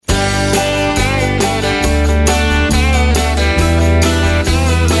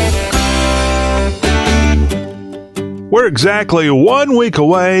We're exactly 1 week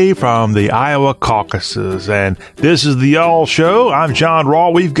away from the Iowa caucuses, and this is the Y'all Show. I'm John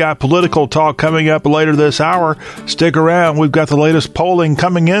Rawl. We've got political talk coming up later this hour. Stick around. We've got the latest polling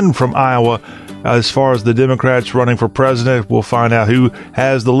coming in from Iowa. As far as the Democrats running for president, we'll find out who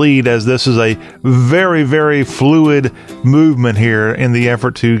has the lead, as this is a very, very fluid movement here in the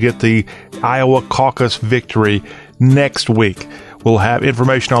effort to get the Iowa caucus victory next week. We'll have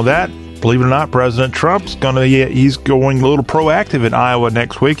information on that. Believe it or not, President Trump's he's going a little proactive in Iowa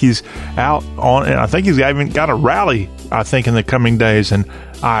next week. He's out on, and I think he's even got a rally, I think, in the coming days in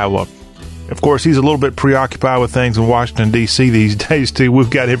Iowa. Of course, he's a little bit preoccupied with things in Washington, D.C. these days, too. We've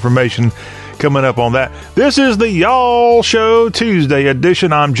got information coming up on that. This is the Y'all Show Tuesday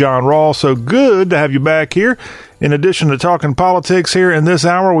edition. I'm John Rawl. So good to have you back here. In addition to talking politics here in this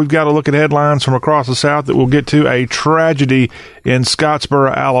hour, we've got to look at headlines from across the South that we'll get to. A tragedy in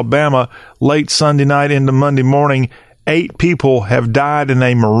Scottsboro, Alabama, late Sunday night into Monday morning. 8 people have died in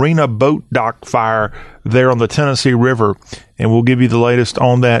a marina boat dock fire there on the Tennessee River. And we'll give you the latest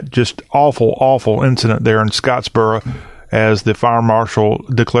on that just awful, awful incident there in Scottsboro, as the fire marshal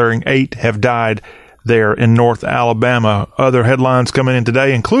declaring 8 have died there in North Alabama. Other headlines coming in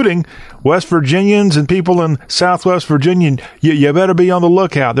today, including West Virginians and people in Southwest Virginia. You better be on the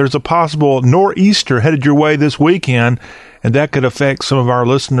lookout. There's a possible nor'easter headed your way this weekend, and that could affect some of our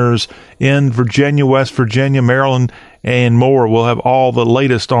listeners in Virginia, West Virginia, Maryland, and more. We'll have all the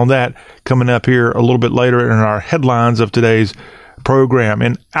latest on that coming up here a little bit later in our headlines of today's program.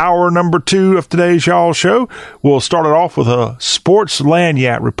 In hour number 2 of today's Y'all Show, we'll start it off with a sports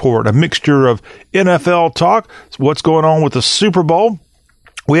lanyard report, a mixture of NFL talk, what's going on with the Super Bowl.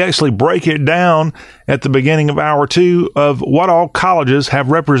 We actually break it down at the beginning of hour 2 of what all colleges have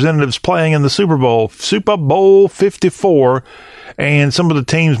representatives playing in the Super Bowl, Super Bowl 54. And some of the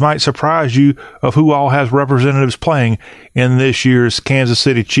teams might surprise you of who all has representatives playing in this year's Kansas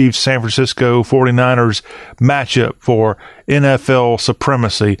City Chiefs, San Francisco 49ers matchup for NFL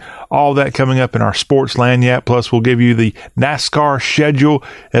supremacy. All that coming up in our sports lanyard. Plus, we'll give you the NASCAR schedule,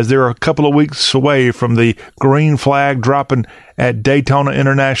 as they're a couple of weeks away from the green flag dropping at Daytona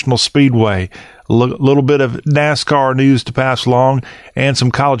International Speedway. A little bit of NASCAR news to pass along, and some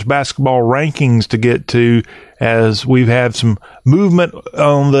college basketball rankings to get to, as we've had some movement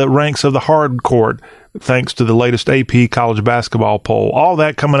on the ranks of the hard court thanks to the latest AP college basketball poll. All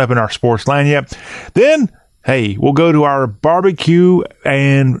that coming up in our sports lanyard. Then, hey, we'll go to our barbecue,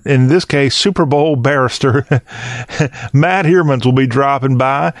 and in this case, Super Bowl barrister Matt Hermans will be dropping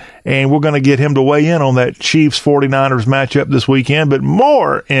by, and we're going to get him to weigh in on that Chiefs-49ers matchup this weekend. But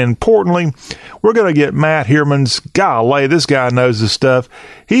more importantly, we're going to get Matt Hermans. Golly, this guy knows his stuff.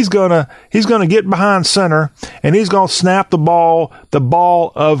 He's gonna get behind center, and he's going to snap the ball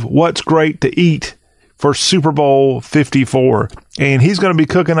of what's great to eat for Super Bowl 54. And he's going to be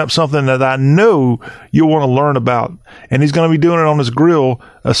cooking up something that I know you'll want to learn about. And he's going to be doing it on his grill,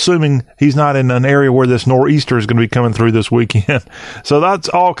 assuming he's not in an area where this nor'easter is going to be coming through this weekend. So that's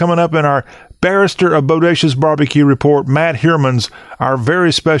all coming up in our Barrister of Bodacious Barbecue report. Matt Hermans, our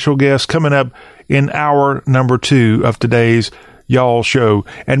very special guest, coming up in hour number 2 of today's Y'all Show.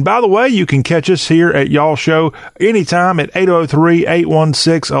 And by the way, you can catch us here at Y'all Show anytime at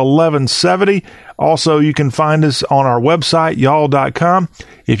 803-816-1170. Also, you can find us on our website, y'all.com.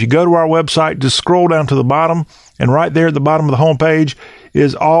 If you go to our website, just scroll down to the bottom, and right there at the bottom of the homepage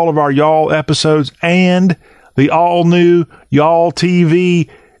is all of our Y'all episodes and the all-new Y'all TV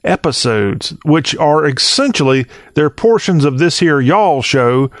episodes, which are essentially, they're portions of this here Y'all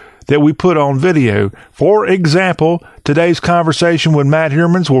Show that we put on video. For example, today's conversation with Matt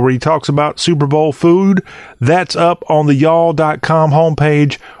Hermans, where he talks about Super Bowl food, that's up on the y'all.com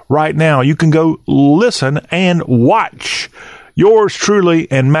homepage right now. You can go listen and watch yours truly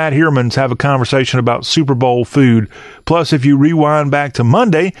and Matt Hermans have a conversation about Super Bowl food. Plus, if you rewind back to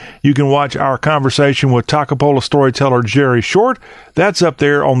Monday, you can watch our conversation with Takapola storyteller Jerry Short. That's up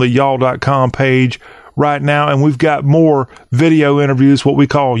there on the y'all.com page right now, and we've got more video interviews, what we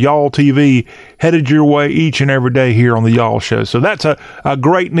call Y'all TV, headed your way each and every day here on the Y'all Show. So that's a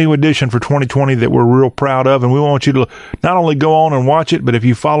great new addition for 2020 that we're real proud of, and we want you to not only go on and watch it, but if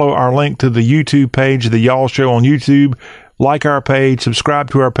you follow our link to the YouTube page, the Y'all Show on YouTube, like our page,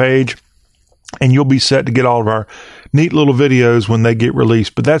 subscribe to our page, and you'll be set to get all of our neat little videos when they get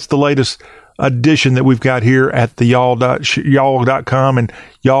released. But that's the latest edition that we've got here at the y'all.com and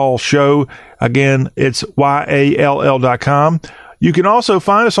Y'all Show. Again, it's YALL.com. You can also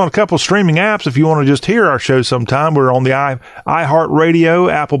find us on a couple of streaming apps if you want to just hear our show sometime. We're on the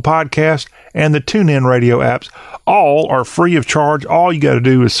iHeartRadio, Apple Podcast, and the TuneIn Radio apps. All are free of charge. All you got to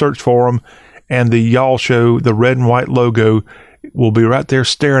do is search for them and the Y'all Show, the red and white logo, will be right there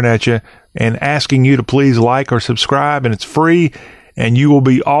staring at you and asking you to please like or subscribe, and it's free, and you will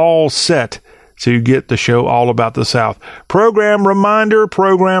be all set to get the show All About the South. Program reminder,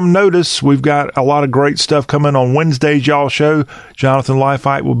 program notice. We've got a lot of great stuff coming on Wednesday's Y'all Show. Jonathan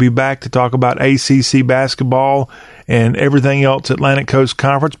Leifheit will be back to talk about ACC basketball and everything else Atlantic Coast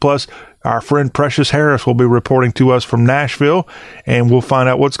Conference. Plus, our friend Precious Harris will be reporting to us from Nashville, and we'll find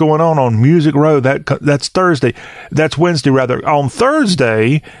out what's going on Music Row. That's Thursday. That's Wednesday, rather. On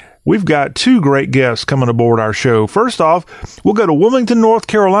Thursday, we've got two great guests coming aboard our show. First off, we'll go to Wilmington, North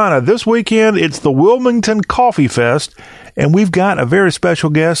Carolina. This weekend, it's the Wilmington Coffee Fest, and we've got a very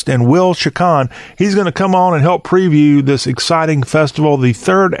special guest in Will Chacon. He's going to come on and help preview this exciting festival, the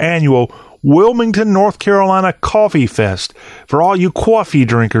third annual Wilmington, North Carolina Coffee Fest. For all you coffee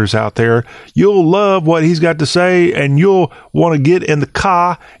drinkers out there, you'll love what he's got to say, and you'll want to get in the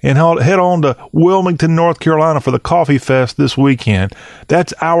car and head on to Wilmington, North Carolina for the Coffee Fest this weekend.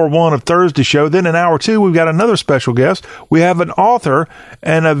 That's hour one of Thursday show. Then in hour two, we've got another special guest. We have an author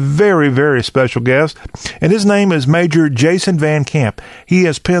and a very, very special guest, and his name is Major Jason Van Camp. He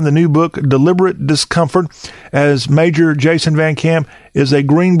has penned the new book, Deliberate Discomfort, as Major Jason Van Camp is a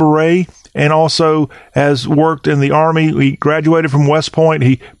Green Beret and also has worked in the Army. He graduated from West Point.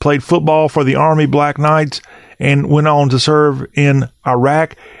 He played football for the Army Black Knights and went on to serve in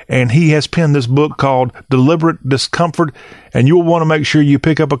Iraq. And he has penned this book called Deliberate Discomfort. And you'll want to make sure you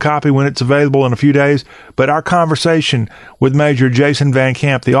pick up a copy when it's available in a few days. But our conversation with Major Jason Van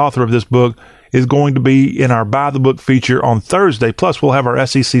Camp, the author of this book, is going to be in our Buy the Book feature on Thursday. Plus, we'll have our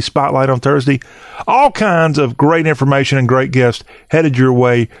SEC Spotlight on Thursday. All kinds of great information and great guests headed your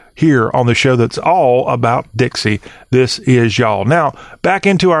way here on the show that's all about Dixie. This is Y'all. Now, back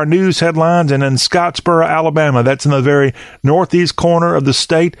into our news headlines, and in Scottsboro, Alabama. That's in the very northeast corner of the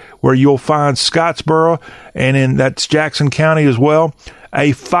state where you'll find Scottsboro, and that's Jackson County as well.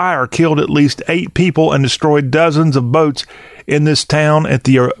 A fire killed at least 8 people and destroyed dozens of boats in this town at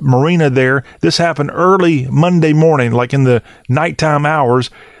the marina there. This happened early Monday morning, like in the nighttime hours.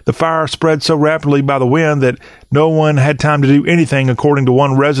 The fire spread so rapidly by the wind that no one had time to do anything, according to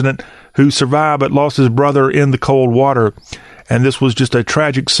one resident who survived but lost his brother in the cold water. And this was just a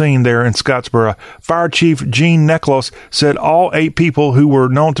tragic scene there in Scottsboro. Fire Chief Gene Necklaus said all 8 people who were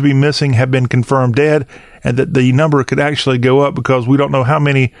known to be missing have been confirmed dead, and that the number could actually go up because we don't know how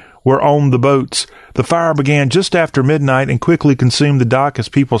many were on the boats. The fire began just after midnight and quickly consumed the dock as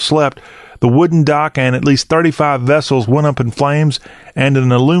people slept. The wooden dock and at least 35 vessels went up in flames, and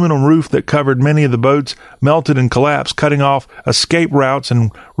an aluminum roof that covered many of the boats melted and collapsed, cutting off escape routes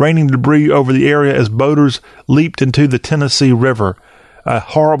and raining debris over the area as boaters leaped into the Tennessee River. A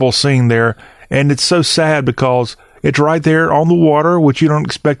horrible scene there, and it's so sad because it's right there on the water, which you don't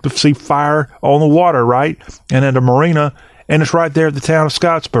expect to see fire on the water, right? And at a marina, and it's right there at the town of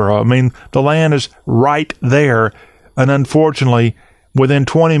Scottsboro. I mean, the land is right there, and unfortunately, within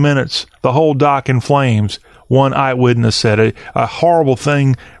 20 minutes, the whole dock in flames. One eyewitness said a horrible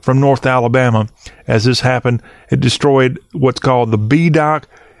thing from North Alabama as this happened. It destroyed what's called the B dock,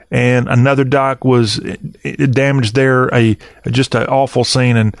 and another dock was damaged there. Just an awful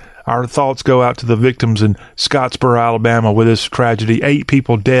scene, and our thoughts go out to the victims in Scottsboro, Alabama, with this tragedy. 8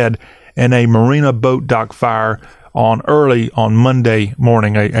 people dead in a marina boat dock fire early on Monday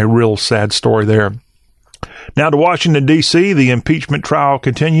morning. A real sad story there. Now to Washington, D.C., the impeachment trial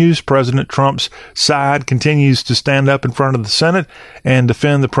continues. President Trump's side continues to stand up in front of the Senate and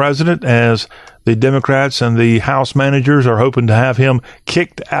defend the president, as the Democrats and the House managers are hoping to have him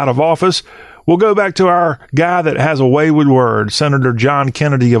kicked out of office. We'll go back to our guy that has a wayward word, Senator John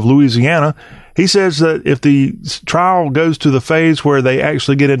Kennedy of Louisiana. He says that if the trial goes to the phase where they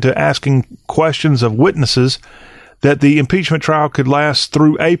actually get into asking questions of witnesses, that the impeachment trial could last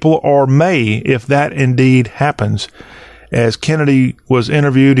through April or May if that indeed happens. As Kennedy was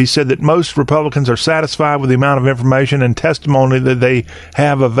interviewed, he said that most Republicans are satisfied with the amount of information and testimony that they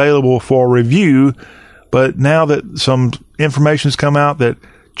have available for review. But now that some information has come out that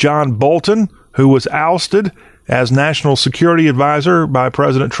John Bolton, who was ousted as National Security Advisor by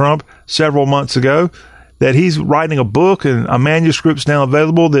President Trump several months ago, that he's writing a book, and a manuscript's now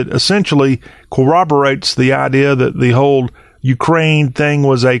available that essentially corroborates the idea that the whole Ukraine thing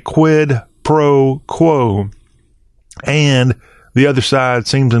was a quid pro quo. And the other side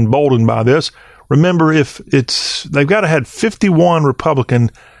seems emboldened by this. Remember, they've got to have 51 Republican,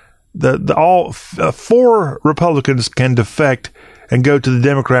 four Republicans can defect and go to the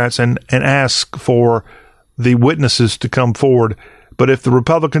Democrats and ask for the witnesses to come forward. But if the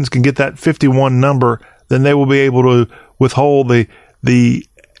Republicans can get that 51 number, then they will be able to withhold the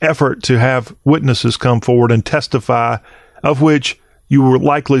effort to have witnesses come forward and testify, of which you will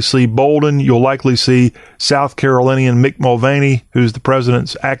likely see Bolden. You'll likely see South Carolinian Mick Mulvaney, who's the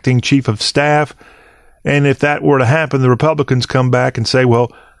president's acting chief of staff. And if that were to happen, the Republicans come back and say,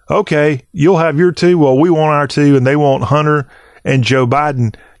 well, okay, you'll have your two. Well, we want our two, and they want Hunter and Joe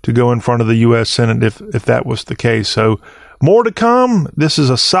Biden to go in front of the U.S. Senate if that was the case. So more to come. This is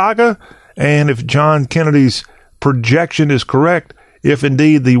a saga. And if John Kennedy's projection is correct, if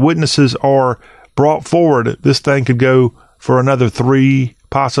indeed the witnesses are brought forward, this thing could go for another 3,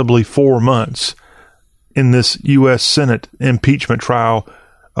 possibly 4 months in this U.S. Senate impeachment trial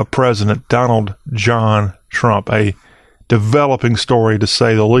of President Donald John Trump. A developing story, to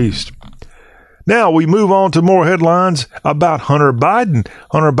say the least. Now we move on to more headlines about Hunter Biden.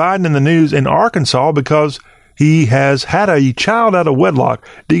 Hunter Biden in the news in Arkansas because he has had a child out of wedlock.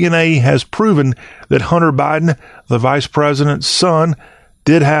 DNA has proven that Hunter Biden, the vice president's son,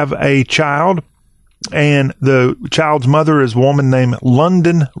 did have a child, and the child's mother is a woman named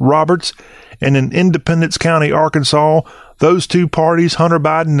London Roberts. And in Independence County, Arkansas, those two parties, Hunter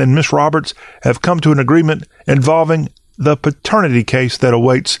Biden and Miss Roberts, have come to an agreement involving the paternity case that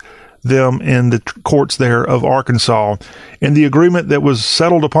awaits them in the courts there of Arkansas. In the agreement that was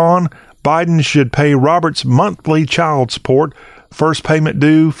settled upon, Biden should pay Roberts monthly child support, first payment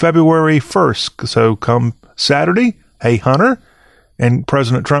due February 1st. So come Saturday, hey, Hunter. And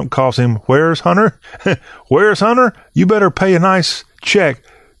President Trump calls him, where's Hunter? Where's Hunter? You better pay a nice check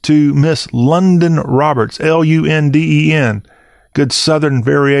to Miss London Roberts, Lunden. Good Southern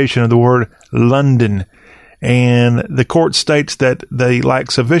variation of the word London. And the court states that they lack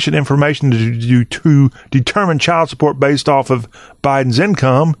sufficient information to determine child support based off of Biden's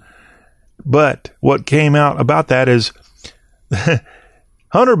income. But what came out about that is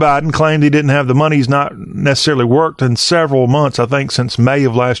Hunter Biden claimed he didn't have the money. He's not necessarily worked in several months, I think since May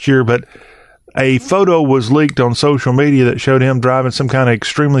of last year, but a photo was leaked on social media that showed him driving some kind of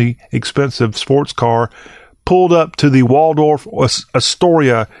extremely expensive sports car, pulled up to the Waldorf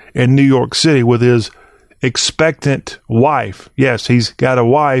Astoria in New York City with his expectant wife. Yes, he's got a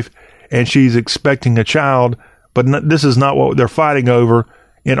wife and she's expecting a child, but this is not what they're fighting over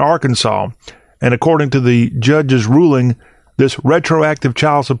in Arkansas. And according to the judge's ruling, this retroactive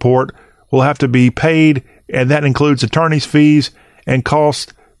child support will have to be paid, and that includes attorney's fees and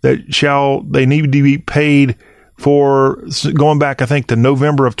costs that they need to be paid for going back, I think, to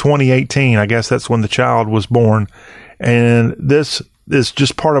November of 2018. I guess that's when the child was born. And this is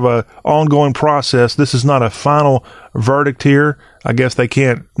just part of an ongoing process. This is not a final verdict here. I guess they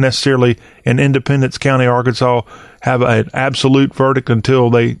can't necessarily, in Independence County, Arkansas, have an absolute verdict until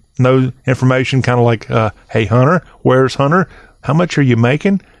they know information, kind of like, hey, Hunter, where's Hunter? How much are you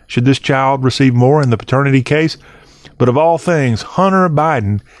making? Should this child receive more in the paternity case? But of all things, Hunter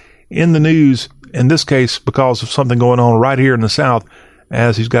Biden in the news, in this case, because of something going on right here in the South,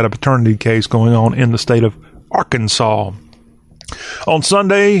 as he's got a paternity case going on in the state of Arkansas. On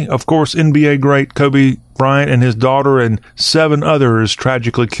Sunday, of course, NBA great Kobe Bryant and his daughter and 7 others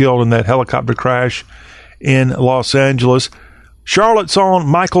tragically killed in that helicopter crash in Los Angeles. Charlotte's own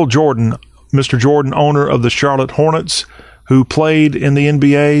Michael Jordan, Mr. Jordan, owner of the Charlotte Hornets, who played in the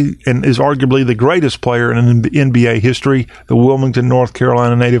NBA and is arguably the greatest player in NBA history, the Wilmington, North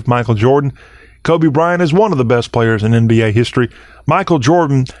Carolina native Michael Jordan. Kobe Bryant is one of the best players in NBA history. Michael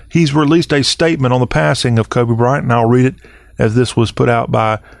Jordan, he's released a statement on the passing of Kobe Bryant, and I'll read it as this was put out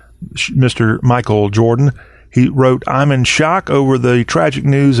by Mr. Michael Jordan. He wrote, "I'm in shock over the tragic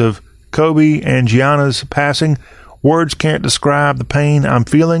news of Kobe and Gianna's passing. Words can't describe the pain I'm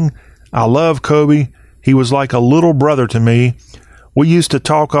feeling. I love Kobe. He was like a little brother to me. We used to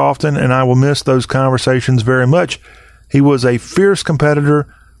talk often, and I will miss those conversations very much. He was a fierce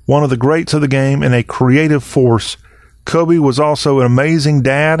competitor, one of the greats of the game, and a creative force. Kobe was also an amazing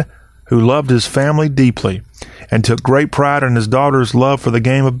dad who loved his family deeply and took great pride in his daughter's love for the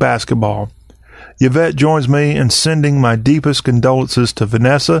game of basketball. Yvette joins me in sending my deepest condolences to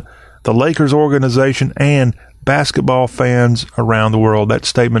Vanessa, the Lakers organization, and basketball fans around the world." That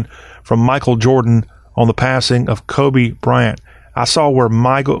statement from Michael Jordan on the passing of Kobe Bryant. I saw where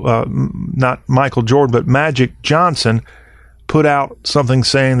not Michael Jordan, but Magic Johnson put out something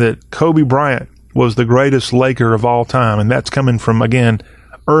saying that Kobe Bryant was the greatest Laker of all time. And that's coming from, again,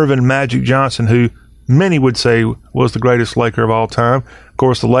 Irvin Magic Johnson, who many would say was the greatest Laker of all time. Of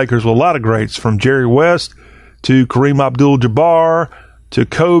course, the Lakers were a lot of greats, from Jerry West to Kareem Abdul-Jabbar to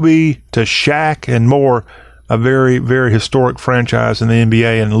Kobe to Shaq and more. A very, very historic franchise in the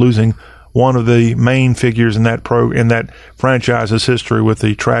NBA, and losing one of the main figures in that franchise's history with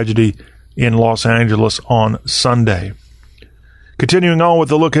the tragedy in Los Angeles on Sunday. Continuing on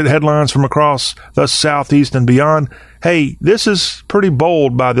with a look at headlines from across the Southeast and beyond. Hey, this is pretty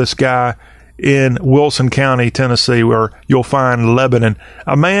bold by this guy in Wilson County, Tennessee, where you'll find Lebanon.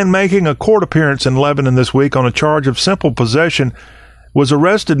 A man making a court appearance in Lebanon this week on a charge of simple possession was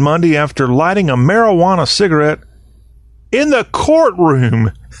arrested Monday after lighting a marijuana cigarette in the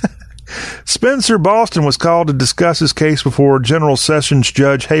courtroom. Spencer Boston was called to discuss his case before General Sessions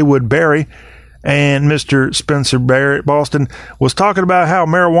Judge Haywood Berry, and Mr. Spencer Boston was talking about how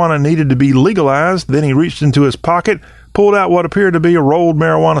marijuana needed to be legalized. Then he reached into his pocket, pulled out what appeared to be a rolled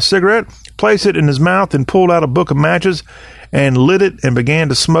marijuana cigarette, placed it in his mouth, and pulled out a book of matches and lit it and began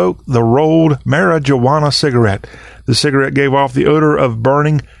to smoke the rolled marijuana cigarette. The cigarette gave off the odor of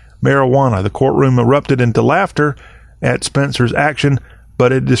burning marijuana. The courtroom erupted into laughter at Spencer's action,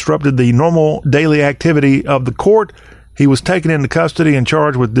 but it disrupted the normal daily activity of the court. He was taken into custody and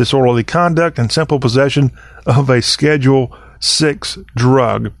charged with disorderly conduct and simple possession of a Schedule 6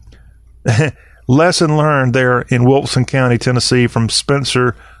 drug. Lesson learned there in Wilson County, Tennessee from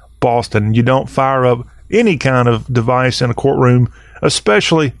Spencer Boston. You don't fire up any kind of device in a courtroom,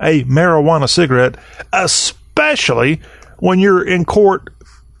 especially a marijuana cigarette, especially when you're in court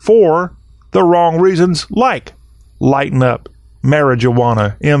for the wrong reasons, like lighting up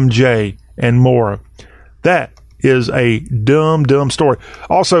marijuana, MJ, and more. That is a dumb story.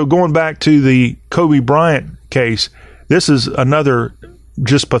 Also, going back to the Kobe Bryant case, this is another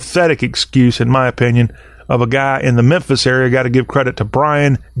just pathetic excuse, in my opinion, of a guy in the Memphis area. Got to give credit to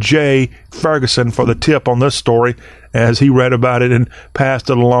Brian J. Ferguson for the tip on this story, as he read about it and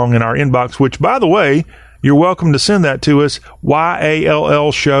passed it along in our inbox, which, by the way, you're welcome to send that to us,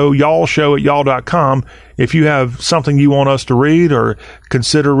 YALL show, y'all show at y'all.com. If you have something you want us to read or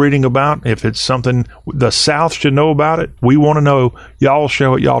consider reading about, if it's something the South should know about it, we want to know, y'all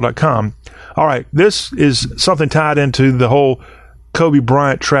show at y'all.com. All right, this is something tied into the whole Kobe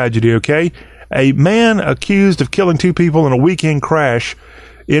Bryant tragedy, okay? A man accused of killing two people in a weekend crash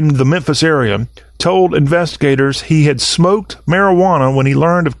in the Memphis area told investigators he had smoked marijuana when he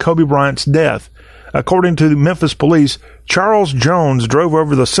learned of Kobe Bryant's death. According to the Memphis police, Charles Jones drove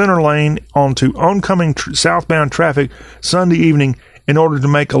over the center lane onto oncoming southbound traffic Sunday evening in order to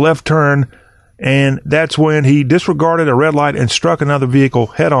make a left turn, and that's when he disregarded a red light and struck another vehicle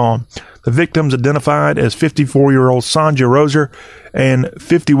head-on. The victims, identified as 54-year-old Sanja Roser and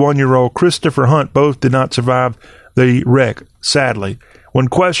 51-year-old Christopher Hunt, both did not survive the wreck, sadly. When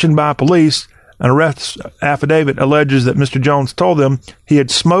questioned by police, an arrest affidavit alleges that Mr. Jones told them he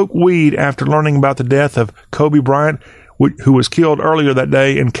had smoked weed after learning about the death of Kobe Bryant, who was killed earlier that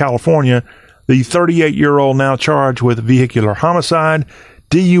day in California. The 38-year-old now charged with vehicular homicide,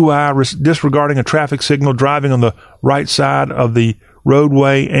 DUI, disregarding a traffic signal, driving on the right side of the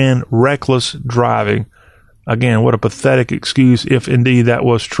roadway, and reckless driving. Again, what a pathetic excuse, if indeed that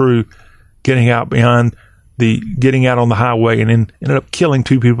was true, getting out on the highway and then ended up killing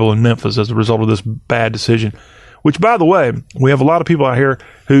two people in Memphis as a result of this bad decision. Which, by the way, we have a lot of people out here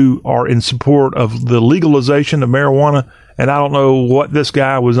who are in support of the legalization of marijuana, and I don't know what this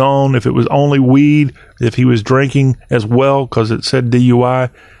guy was on, if it was only weed, if he was drinking as well, because it said DUI.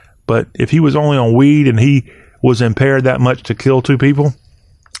 But if he was only on weed and he was impaired that much to kill two people,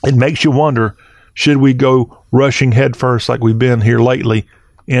 it makes you wonder, should we go rushing headfirst like we've been here lately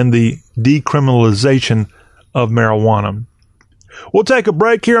in the decriminalization of marijuana? We'll take a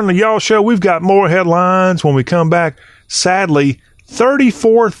break here on the Y'all Show. We've got more headlines when we come back. Sadly,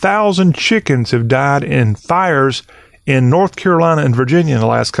 34,000 chickens have died in fires in North Carolina and Virginia in the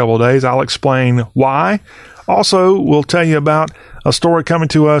last couple of days. I'll explain why. Also, we'll tell you about a story coming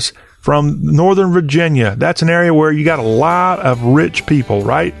to us from Northern Virginia. That's an area where you got a lot of rich people,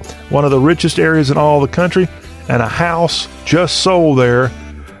 right? One of the richest areas in all the country, and a house just sold there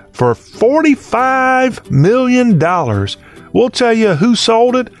for $45 million. We'll tell you who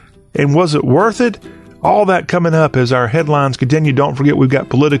sold it and was it worth it. All that coming up as our headlines continue. Don't forget, we've got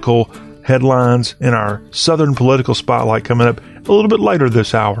political headlines in our Southern Political Spotlight coming up a little bit later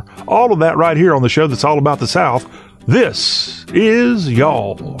this hour. All of that right here on the show that's all about the South. This is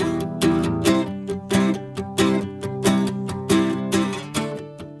Y'all.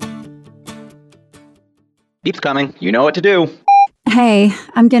 Beep's coming. You know what to do. Hey,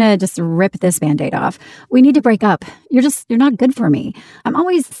 I'm gonna just rip this Band-Aid off. We need to break up. You're not good for me. I'm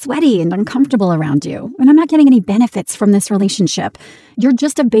always sweaty and uncomfortable around you, and I'm not getting any benefits from this relationship. You're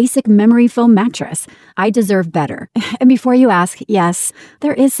just a basic memory foam mattress. I deserve better. And before you ask, yes,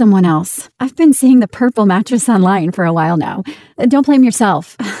 there is someone else. I've been seeing the Purple mattress online for a while now. Don't blame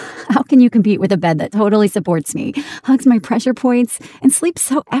yourself. How can you compete with a bed that totally supports me, hugs my pressure points, and sleeps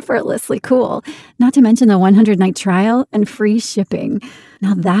so effortlessly cool? Not to mention the 100-night trial and free shipping.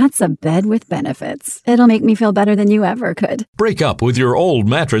 Now that's a bed with benefits. It'll make me feel better than you ever could. Break up with your old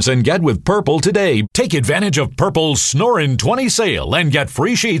mattress and get with Purple today. Take advantage of Purple's Snorin' 20 sale and get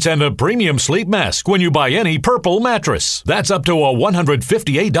free sheets and a premium sleep mask when you buy any Purple mattress. That's up to a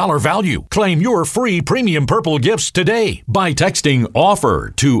 $158 value. Claim your free premium Purple gifts today by texting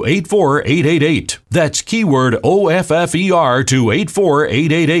OFFER to 84888. That's keyword OFFER to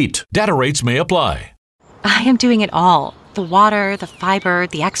 84888. Data rates may apply. I am doing it all. The water, the fiber,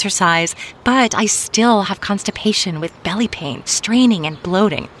 the exercise, but I still have constipation with belly pain, straining, and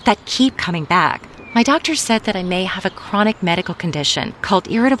bloating that keep coming back. My doctor said that I may have a chronic medical condition called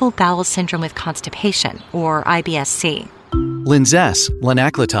irritable bowel syndrome with constipation, or IBS-C. Linzess,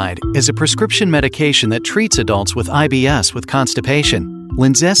 linaclotide, is a prescription medication that treats adults with IBS with constipation.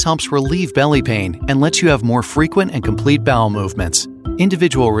 Linzess helps relieve belly pain and lets you have more frequent and complete bowel movements.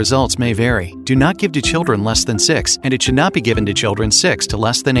 Individual results may vary. Do not give to children less than 6, and it should not be given to children 6 to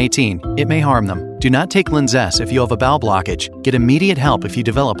less than 18. It may harm them. Do not take Linzess if you have a bowel blockage. Get immediate help if you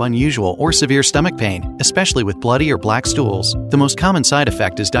develop unusual or severe stomach pain, especially with bloody or black stools. The most common side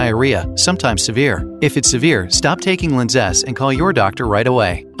effect is diarrhea, sometimes severe. If it's severe, stop taking Linzess and call your doctor right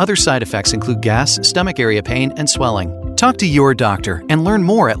away. Other side effects include gas, stomach area pain, and swelling. Talk to your doctor and learn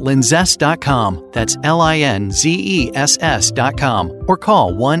more at linzess.com. That's LINZESS.com or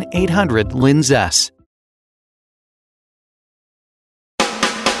call 1-800-LINZESS.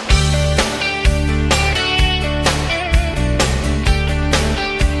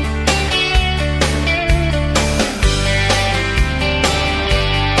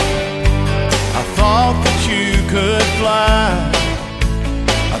 I thought that you could fly.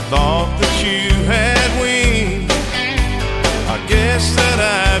 I thought that you had wings. I guess that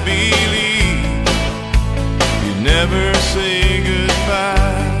I believe you never say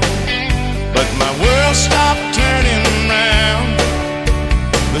goodbye. But my world stopped turning around.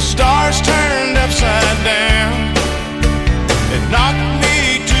 The stars turned upside down. It knocked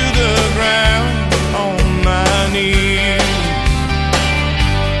me to the ground on my knees.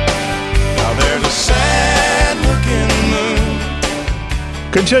 Now there's a sad looking moon.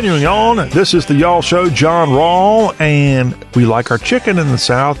 Continuing on, this is the Y'all Show, John Rawl, and we like our chicken in the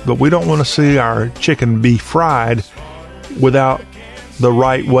South, but we don't want to see our chicken be fried without the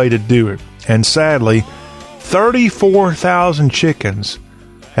right way to do it. And sadly, 34,000 chickens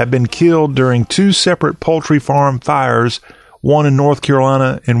have been killed during 2 separate poultry farm fires, one in North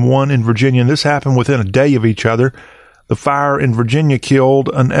Carolina and one in Virginia. And this happened within a day of each other. The fire in Virginia killed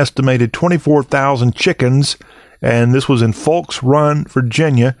an estimated 24,000 chickens, and this was in Folks Run,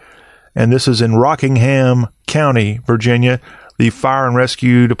 Virginia, and this is in Rockingham County, Virginia. The Fire and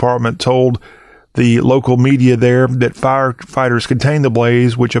Rescue Department told the local media there that firefighters contained the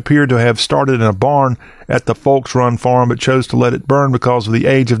blaze, which appeared to have started in a barn at the Folks Run farm, but chose to let it burn because of the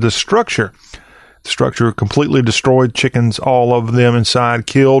age of the structure. The structure completely destroyed, chickens, all of them inside,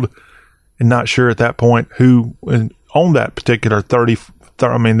 killed, and not sure at that point who owned that particular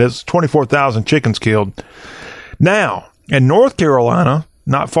there's 24,000 chickens killed. Now, in North Carolina,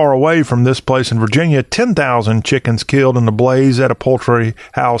 not far away from this place in Virginia, 10,000 chickens killed in a blaze at a poultry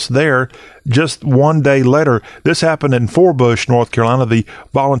house there just one day later. This happened in Forbush, North Carolina. The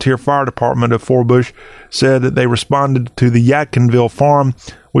volunteer fire department of Forbush said that they responded to the Yadkinville farm,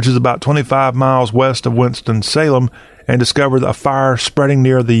 which is about 25 miles west of Winston-Salem, and discovered a fire spreading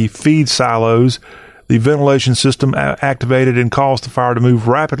near the feed silos. The ventilation system activated and caused the fire to move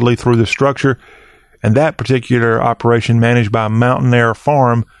rapidly through the structure. And that particular operation managed by Mountain Air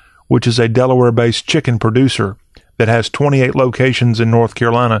Farm, which is a Delaware-based chicken producer that has 28 locations in North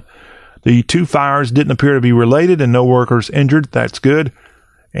Carolina. The 2 fires didn't appear to be related and no workers injured. That's good.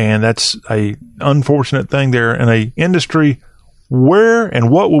 And that's a unfortunate thing there in a industry. Where and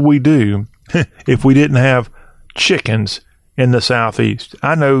what would we do if we didn't have chickens in the Southeast?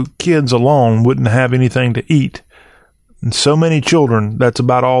 I know kids alone wouldn't have anything to eat. And so many children, that's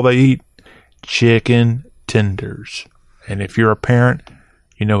about all they eat. Chicken tenders. And if you're a parent,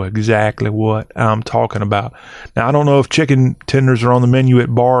 you know exactly what I'm talking about. Now, I don't know if chicken tenders are on the menu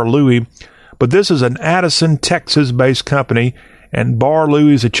at Bar Louie, but this is an Addison, Texas-based company, and Bar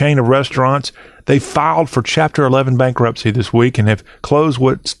Louie is a chain of restaurants. They filed for Chapter 11 bankruptcy this week and have closed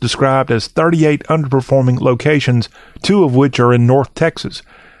what's described as 38 underperforming locations, 2 of which are in North Texas,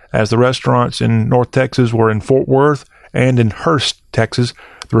 as the restaurants in North Texas were in Fort Worth, and in Hurst, Texas.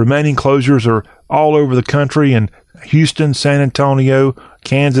 The remaining closures are all over the country in Houston, San Antonio,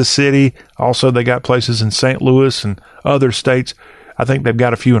 Kansas City. Also, they got places in St. Louis and other states. I think they've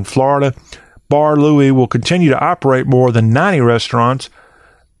got a few in Florida. Bar Louie will continue to operate more than 90 restaurants.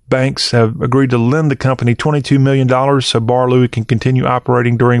 Banks have agreed to lend the company $22 million so Bar Louie can continue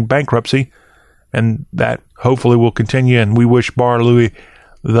operating during bankruptcy, and that hopefully will continue, and we wish Bar Louie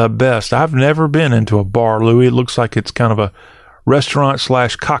the best. I've never been into a Bar Louie. It looks like it's kind of a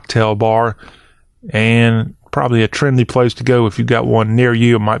restaurant/cocktail bar, and probably a trendy place to go. If you've got one near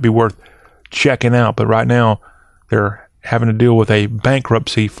you, it might be worth checking out. But right now, they're having to deal with a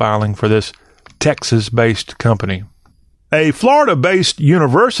bankruptcy filing for this Texas-based company. A Florida-based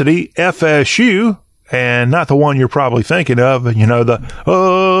university, FSU, and not the one you're probably thinking of, no,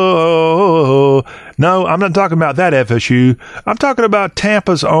 I'm not talking about that FSU. I'm talking about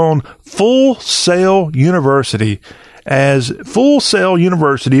Tampa's own Full Sail University. As Full Sail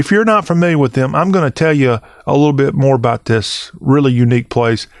University, if you're not familiar with them, I'm going to tell you a little bit more about this really unique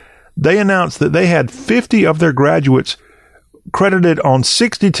place. They announced that they had 50 of their graduates credited on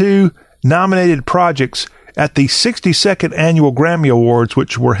 62 nominated projects at the 62nd Annual Grammy Awards,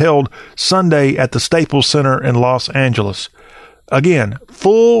 which were held Sunday at the Staples Center in Los Angeles. Again,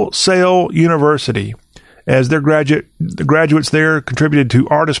 Full Sail University. As the graduates there contributed to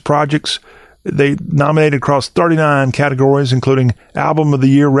artist projects, they nominated across 39 categories, including Album of the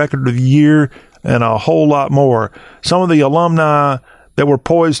Year, Record of the Year, and a whole lot more. Some of the alumni that were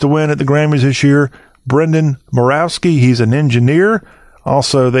poised to win at the Grammys this year: Brendan Morawski, he's an engineer.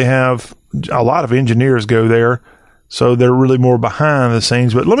 Also, they have a lot of engineers go there, so they're really more behind the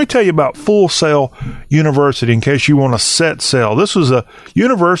scenes. But let me tell you about Full Sail University in case you want to set sail. This was a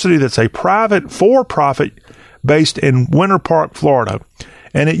university that's a private, for-profit, based in Winter Park, Florida.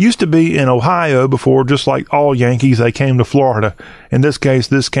 And it used to be in Ohio before, just like all Yankees, they came to Florida. In this case,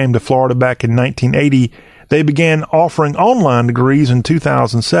 this came to Florida back in 1980. They began offering online degrees in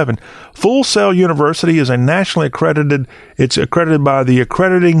 2007. Full Sail University is a nationally accredited. It's accredited by the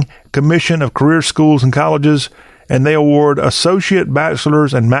Accrediting Commission of Career Schools and Colleges, and they award associate,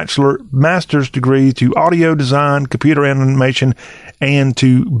 bachelor's, and master's degrees to audio design, computer animation, and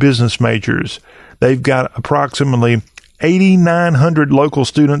to business majors. They've got approximately 8,900 local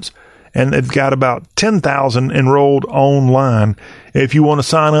students, and they've got about 10,000 enrolled online. If you want to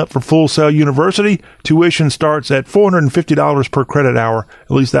sign up for Full Sail University, tuition starts at $450 per credit hour.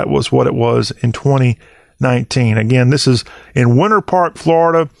 At least that was what it was in 2019. Again, this is in Winter Park,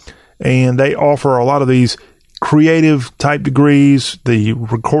 Florida, and they offer a lot of these creative type degrees, the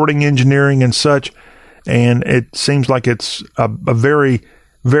recording engineering and such, and it seems like it's a very,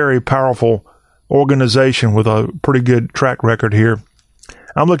 very powerful organization with a pretty good track record here.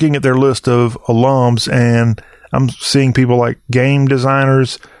 I'm looking at their list of alums, and I'm seeing people like game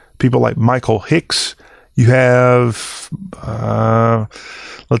designers, people like Michael Hicks. You have,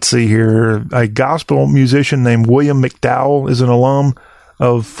 let's see here, a gospel musician named William McDowell is an alum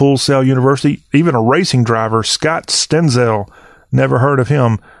of Full Sail University. Even a racing driver, Scott Stenzel, never heard of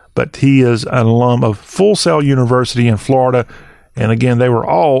him, but he is an alum of Full Sail University in Florida. And again, they were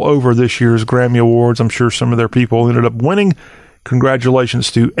all over this year's Grammy Awards. I'm sure some of their people ended up winning. Congratulations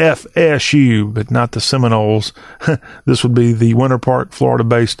to FSU, but not the Seminoles. This would be the Winter Park,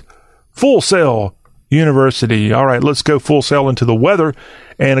 Florida-based Full Sail University. All right, let's go full sail into the weather.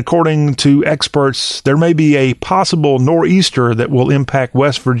 And according to experts, there may be a possible nor'easter that will impact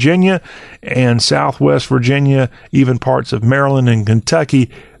West Virginia and Southwest Virginia, even parts of Maryland and Kentucky.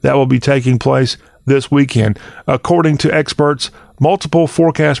 That will be taking place this weekend. According to experts, multiple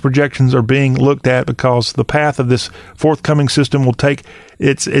forecast projections are being looked at because the path of this forthcoming system will take,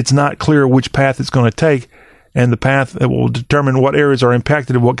 it's not clear which path it's going to take, and the path that will determine what areas are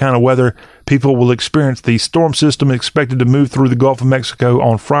impacted and what kind of weather people will experience. The storm system is expected to move through the Gulf of Mexico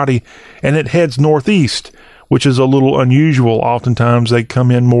on Friday, and it heads northeast, which is a little unusual. Oftentimes they come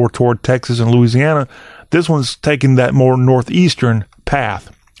in more toward Texas and Louisiana. This one's taking that more northeastern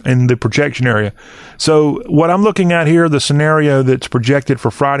path in the projection area. So what I'm looking at here, the scenario that's projected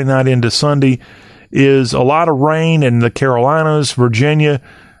for Friday night into Sunday, is a lot of rain in the Carolinas, Virginia,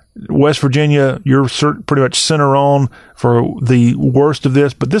 West Virginia. You're pretty much center on for the worst of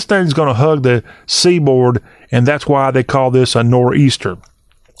this, but this thing's going to hug the seaboard, and that's why they call this a nor'easter,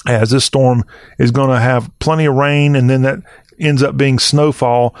 as this storm is going to have plenty of rain, and then that ends up being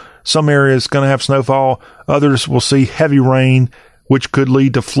snowfall. Some areas going to have snowfall, others will see heavy rain, which could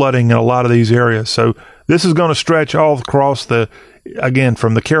lead to flooding in a lot of these areas. So this is going to stretch all across again,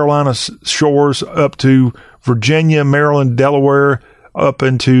 from the Carolina shores up to Virginia, Maryland, Delaware, up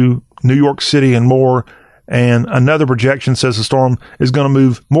into New York City and more. And another projection says the storm is going to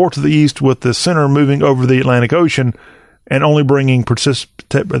move more to the east, with the center moving over the Atlantic Ocean and only bringing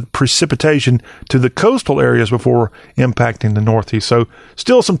precipitation to the coastal areas before impacting the Northeast. So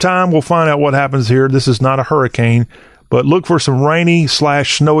still some time. We'll find out what happens here. This is not a hurricane, but look for some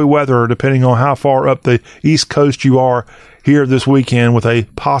rainy/snowy weather depending on how far up the East Coast you are here this weekend, with a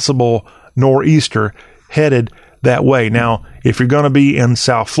possible nor'easter headed that way. Now, if you're going to be in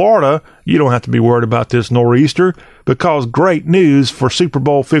South Florida, you don't have to be worried about this nor'easter, because great news for Super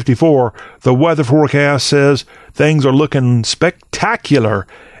Bowl 54. The weather forecast says things are looking spectacular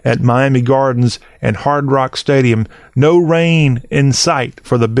at Miami Gardens and Hard Rock Stadium. No rain in sight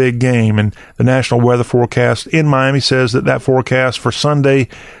for the big game. And the National Weather Forecast in Miami says that forecast for Sunday,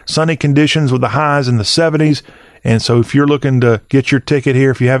 sunny conditions with the highs in the 70s. And so if you're looking to get your ticket here,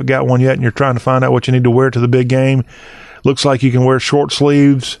 if you haven't got one yet and you're trying to find out what you need to wear to the big game, looks like you can wear short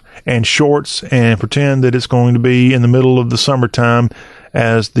sleeves and shorts and pretend that it's going to be in the middle of the summertime,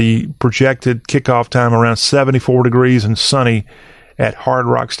 as the projected kickoff time around 74 degrees and sunny at Hard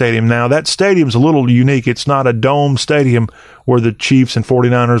Rock Stadium. Now, that stadium's a little unique. It's not a dome stadium where the Chiefs and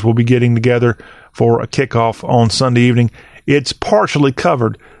 49ers will be getting together for a kickoff on Sunday evening. It's partially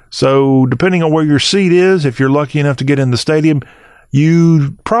covered. So depending on where your seat is, if you're lucky enough to get in the stadium,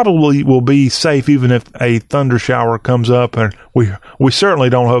 you probably will be safe even if a thunder shower comes up. And we certainly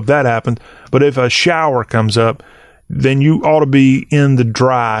don't hope that happens. But if a shower comes up, then you ought to be in the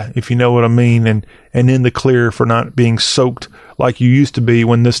dry, if you know what I mean, and in the clear for not being soaked like you used to be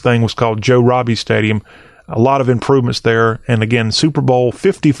when this thing was called Joe Robbie Stadium. A lot of improvements there. And again, Super Bowl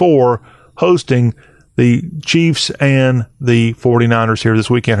 54 hosting the Chiefs and the 49ers here this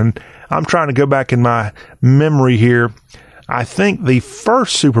weekend. And I'm trying to go back in my memory here. I think the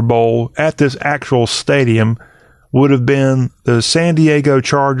first Super Bowl at this actual stadium would have been the San Diego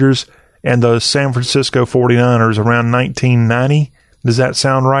Chargers and the San Francisco 49ers around 1990. Does that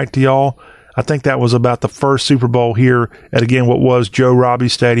sound right to y'all? I think that was about the first Super Bowl here at, again, what was Joe Robbie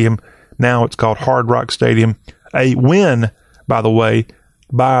Stadium. Now it's called Hard Rock Stadium. A win, by the way,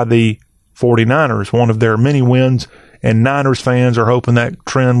 by the 49ers, one of their many wins, and Niners fans are hoping that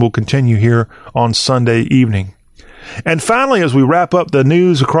trend will continue here on Sunday evening. And finally, as we wrap up the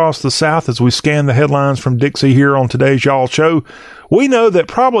news across the South, as we scan the headlines from Dixie here on today's Y'all Show, we know that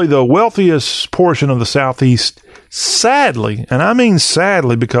probably the wealthiest portion of the Southeast, sadly, and I mean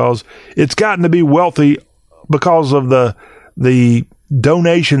sadly, because it's gotten to be wealthy because of the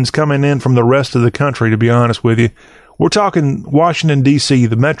donations coming in from the rest of the country, to be honest with you. We're talking Washington, D.C.,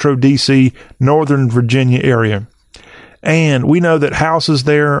 the Metro D.C., Northern Virginia area. And we know that houses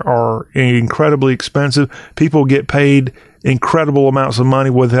there are incredibly expensive. People get paid incredible amounts of money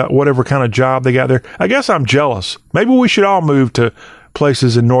with whatever kind of job they got there. I guess I'm jealous. Maybe we should all move to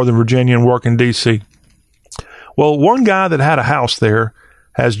places in Northern Virginia and work in D.C. Well, one guy that had a house there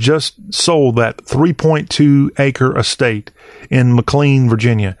has just sold that 3.2-acre estate in McLean,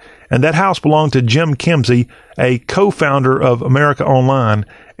 Virginia. And that house belonged to Jim Kimsey, a co-founder of America Online,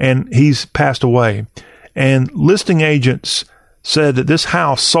 and he's passed away. And listing agents said that this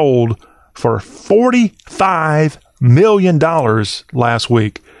house sold for $45 million last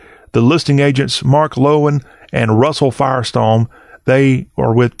week. The listing agents, Mark Lowen and Russell Firestone, they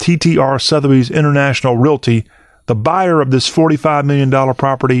are with TTR Sotheby's International Realty. The buyer of this $45 million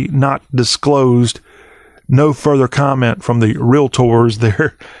property not disclosed. No further comment from the realtors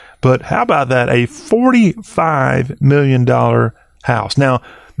there. But how about that? A $45 million house. Now,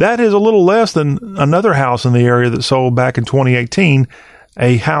 that is a little less than another house in the area that sold back in 2018.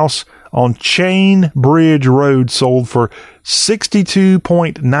 A house on Chain Bridge Road sold for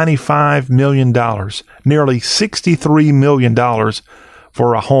 $62.95 million. Nearly $63 million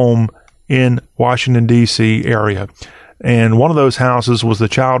for a home in Washington, D.C. area. And one of those houses was the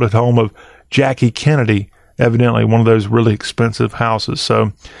childhood home of Jackie Kennedy, evidently one of those really expensive houses.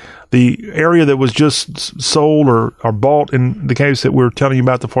 So the area that was just sold or bought, in the case that we're telling you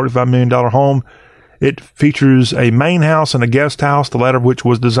about, the $45 million home, it features a main house and a guest house, the latter of which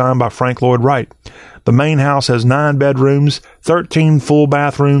was designed by Frank Lloyd Wright. The main house has 9 bedrooms, 13 full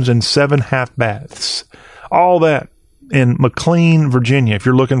bathrooms, and 7 half baths. All that in McLean, Virginia. If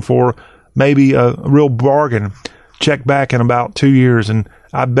you're looking for maybe a real bargain, check back in about 2 years, and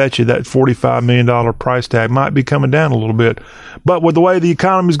I bet you that $45 million price tag might be coming down a little bit. But with the way the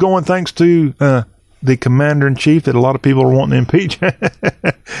economy is going, thanks to the commander-in-chief that a lot of people are wanting to impeach,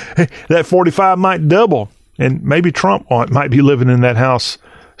 that 45 might double. And maybe Trump might be living in that house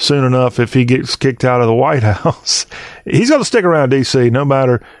soon enough if he gets kicked out of the White House. He's going to stick around D.C. no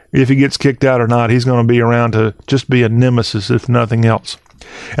matter if he gets kicked out or not. He's going to be around to just be a nemesis, if nothing else.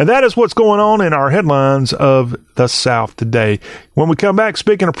 And that is what's going on in our headlines of the South today. When we come back,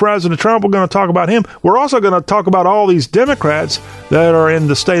 speaking of President Trump, we're going to talk about him. We're also going to talk about all these Democrats that are in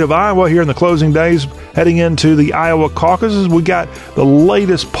the state of Iowa here in the closing days, heading into the Iowa caucuses. We got the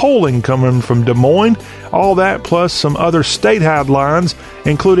latest polling coming from Des Moines. All that plus some other state headlines,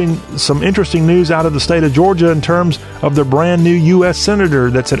 including some interesting news out of the state of Georgia in terms of the brand new U.S. senator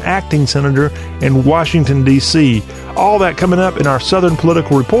that's an acting senator in Washington, D.C. All that coming up in our Southern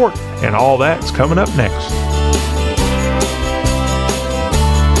Political Report, and all that's coming up next.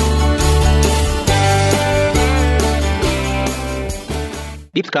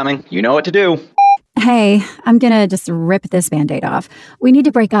 Beep's coming. You know what to do. Hey, I'm gonna just rip this Band-Aid off. We need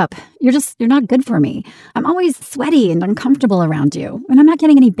to break up. You're not good for me. I'm always sweaty and uncomfortable around you, and I'm not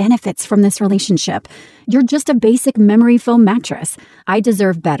getting any benefits from this relationship. You're just a basic memory foam mattress. I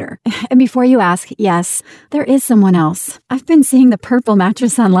deserve better. And before you ask, yes, there is someone else. I've been seeing the purple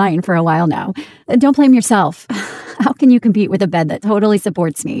mattress online for a while now. Don't blame yourself. How can you compete with a bed that totally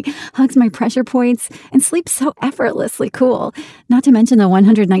supports me, hugs my pressure points, and sleeps so effortlessly cool? Not to mention the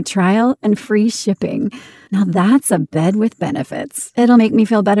 100-night trial and free shipping. Now that's a bed with benefits. It'll make me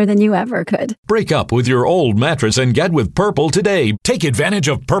feel better than you ever could. Break up with your old mattress and get with Purple today. Take advantage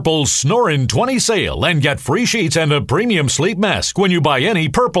of Purple's Snorin' 20 sale and get free sheets and a premium sleep mask when you buy any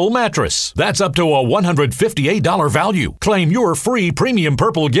Purple mattress. That's up to a $158 value. Claim your free premium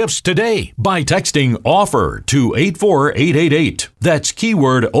Purple gifts today by texting OFFER to 84888. That's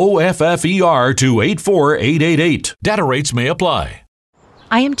keyword OFFER to 84888. Data rates may apply.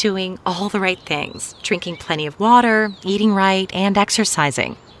 I am doing all the right things, drinking plenty of water, eating right, and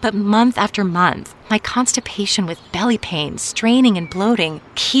exercising. But month after month, my constipation with belly pain, straining, and bloating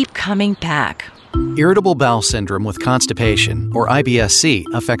keep coming back. Irritable bowel syndrome with constipation, or IBS-C,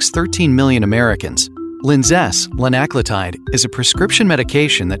 affects 13 million Americans. Linzess, linaclotide, is a prescription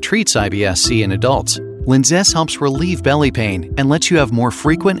medication that treats IBS-C in adults. Linzess helps relieve belly pain and lets you have more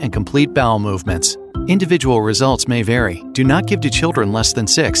frequent and complete bowel movements. Individual results may vary. Do not give to children less than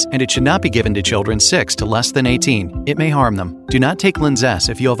 6, and it should not be given to children 6 to less than 18. It may harm them. Do not take Linzess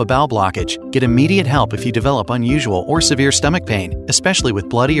if you have a bowel blockage. Get immediate help if you develop unusual or severe stomach pain, especially with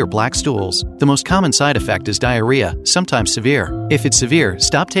bloody or black stools. The most common side effect is diarrhea, sometimes severe. If it's severe,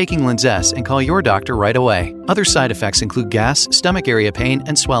 stop taking Linzess and call your doctor right away. Other side effects include gas, stomach area pain,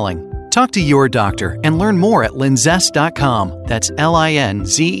 and swelling. Talk to your doctor and learn more at linzess.com. That's LINZESS.com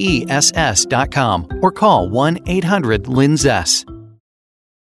or call 1-800-LINZESS.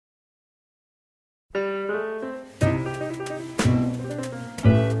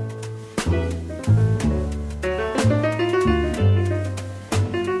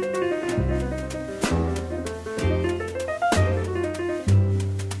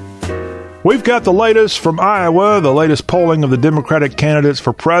 We've got the latest from Iowa, the latest polling of the Democratic candidates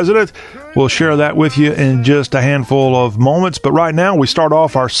for president. We'll share that with you in just a handful of moments. But right now, we start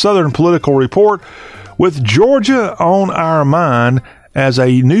off our Southern Political Report with Georgia on our mind as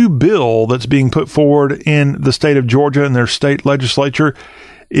a new bill that's being put forward in the state of Georgia and their state legislature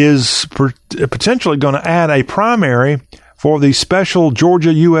is potentially going to add a primary for the special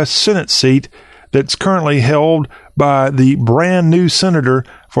Georgia U.S. Senate seat that's currently held by the brand new senator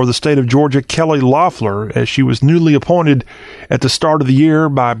for the state of Georgia, Kelly Loeffler, as she was newly appointed at the start of the year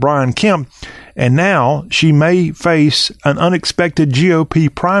by Brian Kemp. And now she may face an unexpected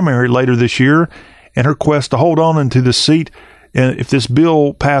GOP primary later this year in her quest to hold on into the seat. And if this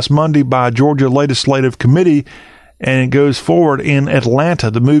bill passed Monday by Georgia Legislative Committee and it goes forward in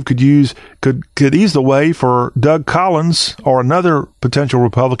Atlanta, the move could ease the way for Doug Collins or another potential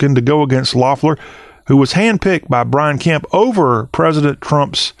Republican to go against Loeffler, who was handpicked by Brian Kemp over President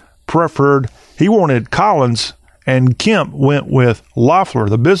Trump's preferred. He wanted Collins, and Kemp went with Loeffler,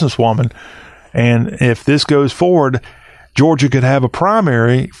 the businesswoman. And if this goes forward, Georgia could have a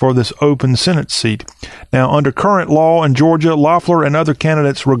primary for this open Senate seat. Now, under current law in Georgia, Loeffler and other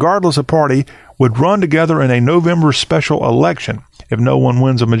candidates, regardless of party, would run together in a November special election. If no one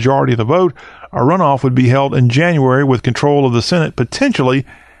wins a majority of the vote, a runoff would be held in January with control of the Senate potentially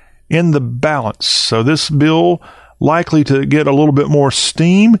in the balance. So this bill likely to get a little bit more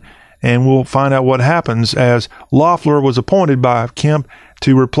steam, and we'll find out what happens as Loeffler was appointed by Kemp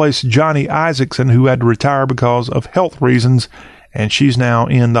to replace Johnny Isakson, who had to retire because of health reasons, and she's now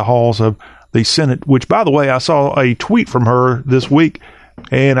in the halls of the Senate, which, by the way, I saw a tweet from her this week,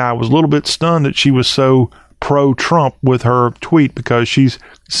 and I was a little bit stunned that she was so pro-Trump with her tweet because she's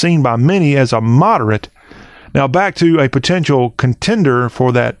seen by many as a moderate. Now, back to a potential contender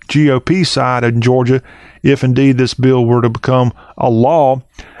for that GOP side in Georgia, if indeed this bill were to become a law.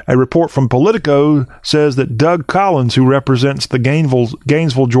 A report from Politico says that Doug Collins, who represents the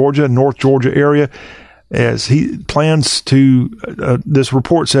Gainesville, Georgia, North Georgia area, as he plans to, this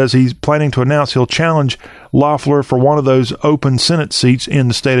report says he's planning to announce he'll challenge Loeffler for one of those open Senate seats in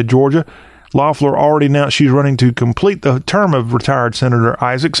the state of Georgia. Loeffler already announced she's running to complete the term of retired Senator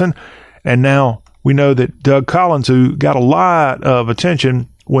Isaacson, and now we know that Doug Collins, who got a lot of attention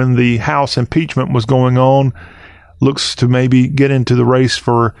when the House impeachment was going on, looks to maybe get into the race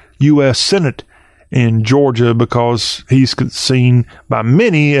for U.S. Senate in Georgia because he's seen by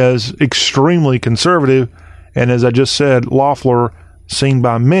many as extremely conservative. And as I just said, Loeffler seen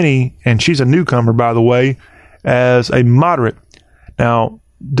by many, and she's a newcomer, by the way, as a moderate. Now,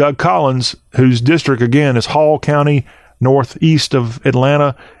 Doug Collins, whose district, again, is Hall County, northeast of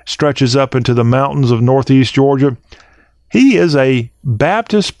Atlanta, stretches up into the mountains of northeast Georgia. He is a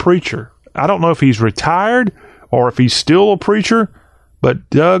Baptist preacher. I don't know if he's retired or if he's still a preacher, but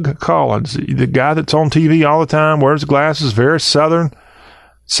Doug Collins, the guy that's on TV all the time, wears glasses, very Southern,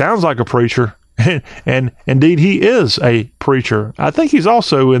 sounds like a preacher. And indeed, he is a preacher. I think he's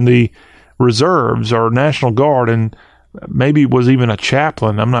also in the reserves or National Guard, and maybe was even a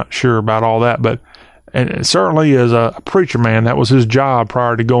chaplain. I'm not sure about all that, but and certainly as a preacher man, that was his job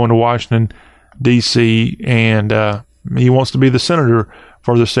prior to going to Washington, D.C., and he wants to be the senator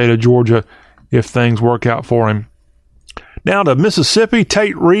for the state of Georgia if things work out for him. Now to Mississippi,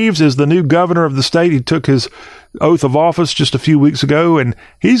 Tate Reeves is the new governor of the state. He took his oath of office just a few weeks ago, and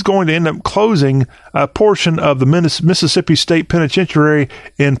he's going to end up closing a portion of the Mississippi State Penitentiary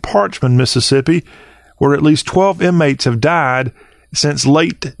in Parchman, Mississippi, where at least 12 inmates have died since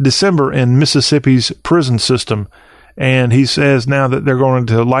late December in Mississippi's prison system. And he says now that they're going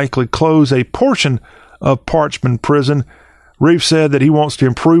to likely close a portion of Parchman Prison. Reeves said that he wants to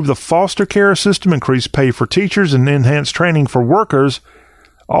improve the foster care system, increase pay for teachers, and enhance training for workers.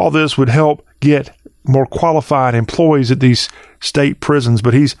 All this would help get more qualified employees at these state prisons.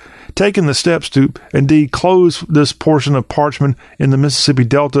 But he's taken the steps to indeed close this portion of Parchman in the Mississippi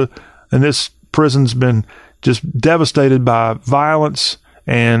Delta. And this prison's been just devastated by violence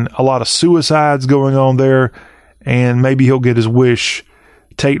and a lot of suicides going on there. And maybe he'll get his wish.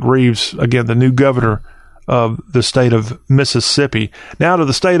 Tate Reeves, again, the new governor of the state of Mississippi. Now to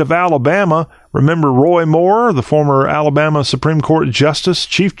the state of Alabama. Remember Roy Moore, the former Alabama Supreme Court Justice,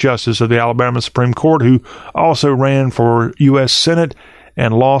 Chief Justice of the Alabama Supreme Court, who also ran for U.S. Senate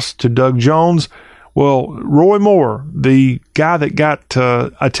and lost to Doug Jones. Well, Roy Moore, the guy that got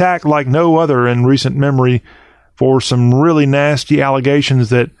attacked like no other in recent memory for some really nasty allegations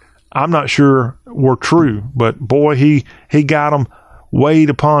that I'm not sure were true, but boy, he got them, weighed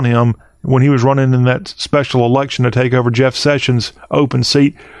upon him when he was running in that special election to take over Jeff Sessions' open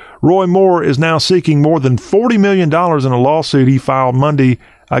seat. Roy Moore is now seeking more than $40 million in a lawsuit he filed Monday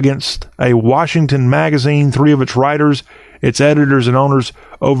against a Washington magazine, 3 of its writers, its editors, and owners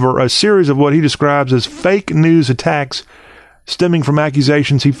over a series of what he describes as fake news attacks stemming from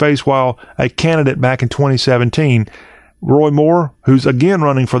accusations he faced while a candidate back in 2017. Roy Moore, who's again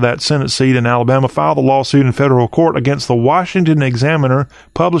running for that Senate seat in Alabama, filed a lawsuit in federal court against the Washington Examiner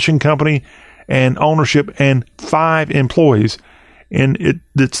Publishing Company and ownership and 5 employees. And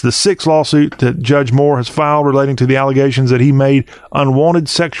it's the 6th lawsuit that Judge Moore has filed relating to the allegations that he made unwanted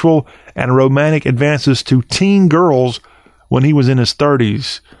sexual and romantic advances to teen girls when he was in his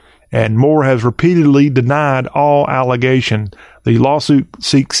 30s. And Moore has repeatedly denied all allegation. The lawsuit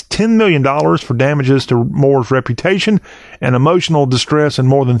seeks $10 million for damages to Moore's reputation and emotional distress and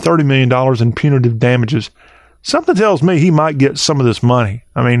more than $30 million in punitive damages. Something tells me he might get some of this money.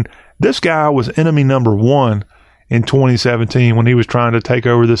 I mean, this guy was enemy number 1 in 2017 when he was trying to take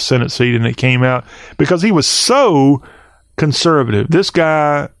over this Senate seat, and it came out because he was so conservative. This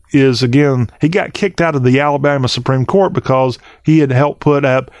guy is, again, he got kicked out of the Alabama Supreme Court because he had helped put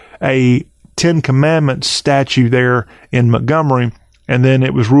up a 10 Commandments statue there in Montgomery, and then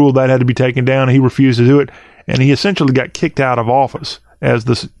it was ruled that had to be taken down. He refused to do it, and he essentially got kicked out of office as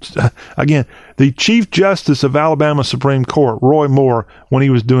the Chief Justice of Alabama Supreme Court, Roy Moore, when he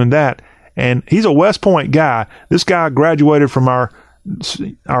was doing that. And he's a West Point guy. This guy graduated from our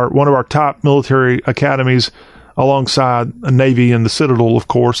one of our top military academies alongside the Navy and the Citadel, of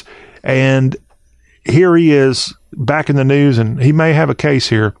course. And here he is back in the news, and he may have a case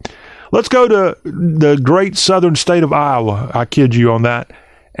here. Let's go to the great southern state of Iowa. I kid you on that.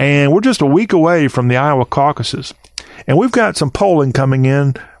 And we're just a week away from the Iowa caucuses. And we've got some polling coming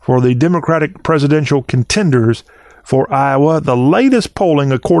in for the Democratic presidential contenders for Iowa. The latest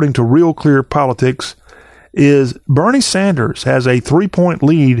polling, according to Real Clear Politics, is Bernie Sanders has a 3-point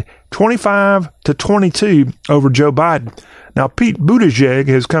lead, 25-22 over Joe Biden. Now, Pete Buttigieg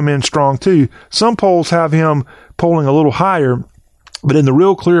has come in strong too. Some polls have him polling a little higher, but in the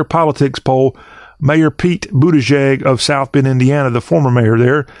Real Clear Politics poll, Mayor Pete Buttigieg of South Bend, Indiana, the former mayor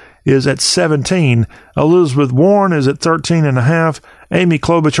there, is at 17. Elizabeth Warren is at 13.5. Amy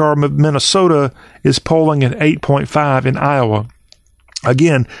Klobuchar of Minnesota is polling at 8.5 in Iowa.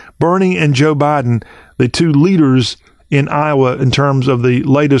 Again, Bernie and Joe Biden, the two leaders in Iowa in terms of the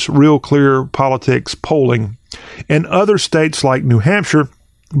latest Real Clear Politics polling. In other states like New Hampshire,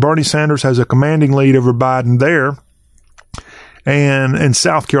 Bernie Sanders has a commanding lead over Biden there. And in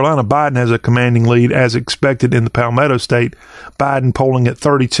South Carolina, Biden has a commanding lead as expected in the Palmetto State. Biden polling at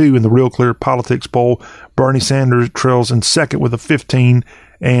 32 in the Real Clear Politics poll. Bernie Sanders trails in second with a 15,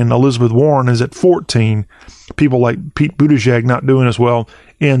 and Elizabeth Warren is at 14. People like Pete Buttigieg not doing as well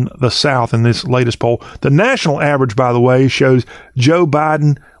in the South in this latest poll. The national average, by the way, shows Joe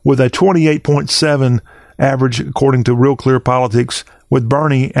Biden with a 28.7 average according to Real Clear Politics, with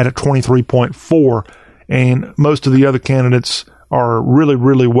Bernie at a 23.4. And most of the other candidates are really,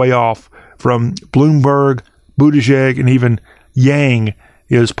 really way off from Bloomberg, Buttigieg, and even Yang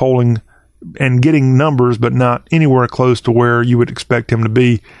is polling and getting numbers, but not anywhere close to where you would expect him to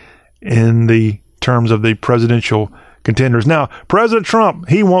be in the terms of the presidential contenders. Now, President Trump,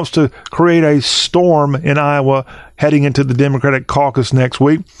 he wants to create a storm in Iowa heading into the Democratic caucus next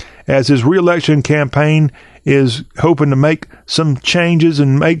week, as his reelection campaign is hoping to make some changes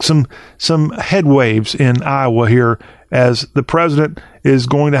and make some headwaves in Iowa here, as the president is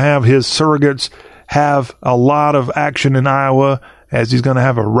going to have his surrogates have a lot of action in Iowa, as he's going to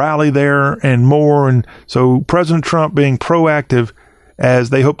have a rally there and more. And so President Trump being proactive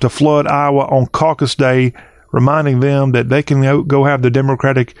as they hope to flood Iowa on caucus day, reminding them that they can go have the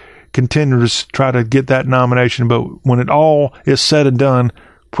Democratic contenders try to get that nomination. But when it all is said and done,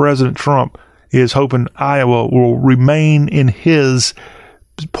 President Trump is hoping Iowa will remain in his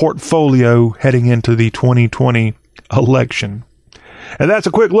portfolio heading into the 2020 election. And that's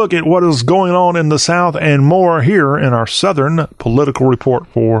a quick look at what is going on in the South and more here in our Southern Political Report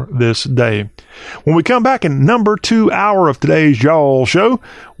for this day. When we come back in number 2 hour of today's Y'all Show,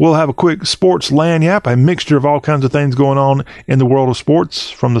 we'll have a quick sports lagniappe, a mixture of all kinds of things going on in the world of sports,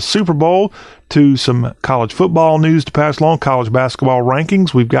 from the Super Bowl to some college football news to pass along, college basketball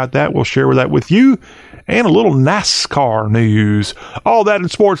rankings. We've got that. We'll share that with you. And a little NASCAR news. All that in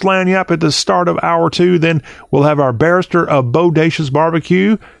Sports Lagniappe at the start of hour 2. Then we'll have our barrister of Bodacious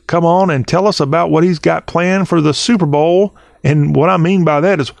Barbecue come on and tell us about what he's got planned for the Super Bowl. And what I mean by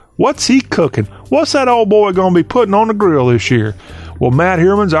that is, what's he cooking? What's that old boy going to be putting on the grill this year? Well, Matt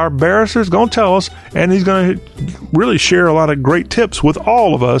Herman's our barrister, is going to tell us, and he's going to really share a lot of great tips with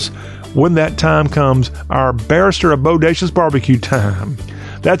all of us when that time comes, our barrister of Bodacious Barbecue time.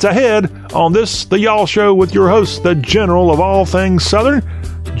 That's ahead on this, the Y'all Show, with your host, the general of all things Southern,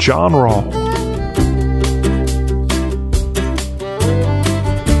 John Rawl.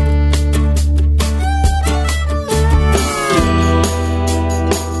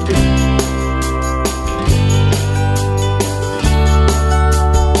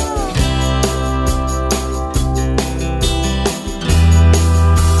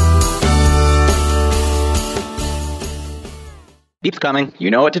 Beep's coming.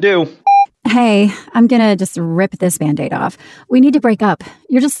 You know what to do. Hey, I'm gonna just rip this Band-Aid off. We need to break up.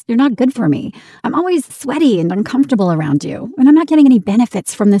 You're not good for me. I'm always sweaty and uncomfortable around you, and I'm not getting any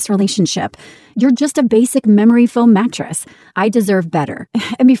benefits from this relationship. You're just a basic memory foam mattress. I deserve better.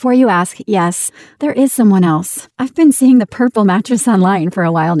 And before you ask, yes, there is someone else. I've been seeing the Purple mattress online for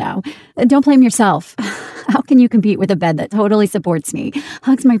a while now. Don't blame yourself. How can you compete with a bed that totally supports me,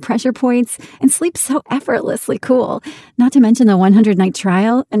 hugs my pressure points, and sleeps so effortlessly cool? Not to mention the 100-night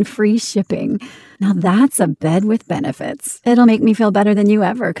trial and free shipping. Now that's a bed with benefits. It'll make me feel better than you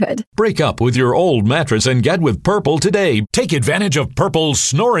ever could. Break up with your old mattress and get with Purple today. Take advantage of Purple's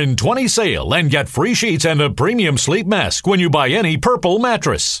Snorin' 20 sale and get free sheets and a premium sleep mask when you buy any Purple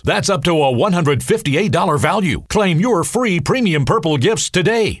mattress. That's up to a $158 value. Claim your free premium Purple gifts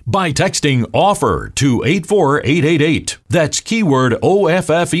today by texting OFFER to 84888. That's keyword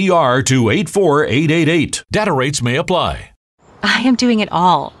OFFER to 84888. Data rates may apply. I am doing it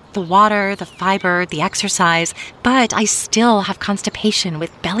all. The water, the fiber, the exercise, but I still have constipation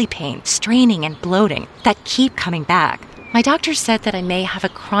with belly pain, straining, and bloating that keep coming back. My doctor said that I may have a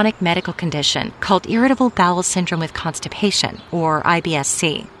chronic medical condition called irritable bowel syndrome with constipation, or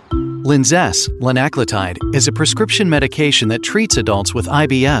IBS-C. Linzess, linaclotide, is a prescription medication that treats adults with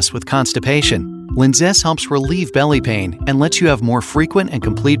IBS with constipation. Linzess helps relieve belly pain and lets you have more frequent and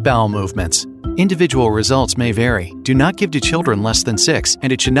complete bowel movements. Individual results may vary. Do not give to children less than 6,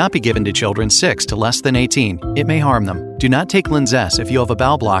 and it should not be given to children 6 to less than 18. It may harm them. Do not take Linzess if you have a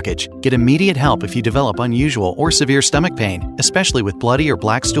bowel blockage. Get immediate help if you develop unusual or severe stomach pain, especially with bloody or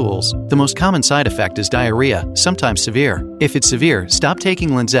black stools. The most common side effect is diarrhea, sometimes severe. If it's severe, stop taking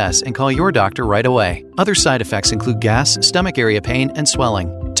Linzess and call your doctor right away. Other side effects include gas, stomach area pain, and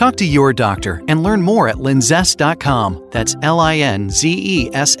swelling. Talk to your doctor and learn more at linzess.com. That's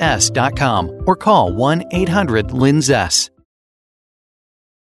LINZESS.com or call 1-800-LINZESS.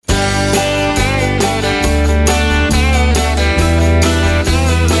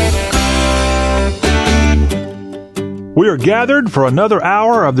 We are gathered for another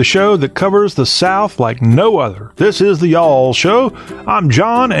hour of the show that covers the South like no other. This is the Y'all Show. I'm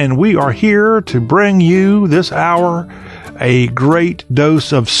John, and we are here to bring you this hour a great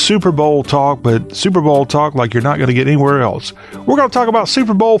dose of Super Bowl talk, but Super Bowl talk like you're not going to get anywhere else. We're going to talk about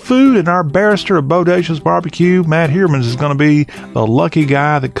Super Bowl food, and our barrister of Bodacious Barbecue, Matt Heermans, is going to be the lucky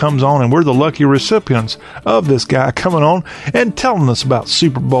guy that comes on, and we're the lucky recipients of this guy coming on and telling us about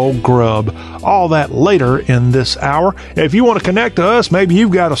Super Bowl grub. All that later in this hour. If you want to connect to us, maybe you've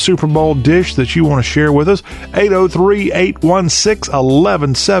got a Super Bowl dish that you want to share with us,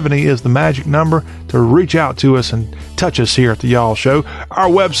 803-816-1170 is the magic number to reach out to us and touch us here at the Y'all Show. Our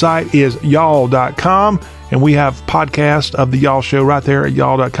website is y'all.com, and we have podcasts of the Y'all Show right there at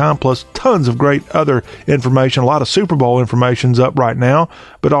y'all.com, plus tons of great other information. A lot of Super Bowl information's up right now,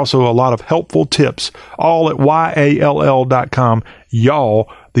 but also a lot of helpful tips, all at YALL.com. Y'all,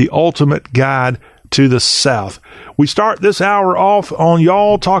 the ultimate guide to the South. We start this hour off on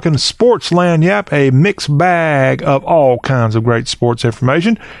Y'all talking Sports Lagniappe, a mixed bag of all kinds of great sports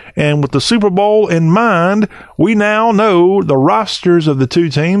information. And with the Super Bowl in mind, we now know the rosters of the two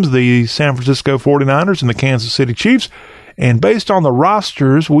teams, the San Francisco 49ers and the Kansas City Chiefs. And based on the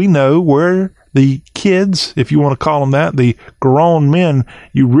rosters, we know where the kids, if you want to call them that, the grown men,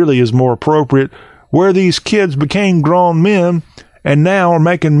 you really is more appropriate, where these kids became grown men and now are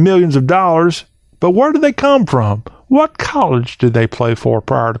making millions of dollars. But where did they come from? What college did they play for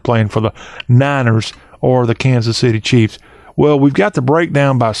prior to playing for the Niners or the Kansas City Chiefs? Well, we've got the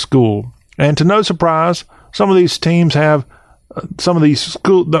breakdown by school. And to no surprise, some of these teams have, some of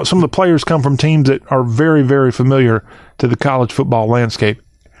the players come from teams that are very, very familiar to the college football landscape.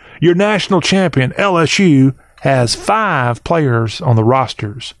 Your national champion, LSU, has 5 players on the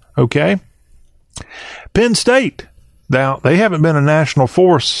rosters. Okay? Penn State. Now, they haven't been a national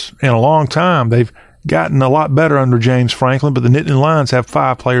force in a long time. They've gotten a lot better under James Franklin, but the Nittany Lions have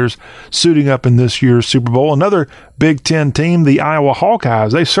 5 players suiting up in this year's Super Bowl. Another Big Ten team, the Iowa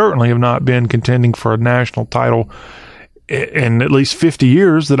Hawkeyes, they certainly have not been contending for a national title in at least 50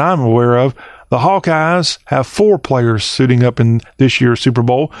 years that I'm aware of. The Hawkeyes have 4 players suiting up in this year's Super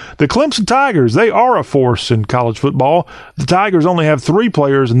Bowl. The Clemson Tigers, they are a force in college football. The Tigers only have 3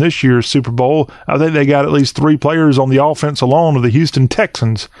 players in this year's Super Bowl. I think they got at least 3 players on the offense alone of the Houston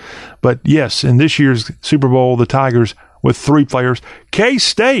Texans. But yes, in this year's Super Bowl, the Tigers with 3 players.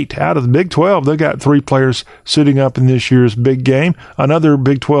 K-State, out of the Big 12, they got 3 players suiting up in this year's big game. Another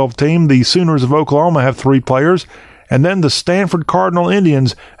Big 12 team, the Sooners of Oklahoma, have 3 players. And then the Stanford Cardinal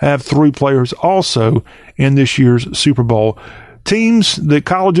Indians have 3 players also in this year's Super Bowl. Teams, the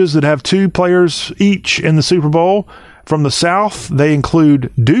colleges that have 2 players each in the Super Bowl, from the South, they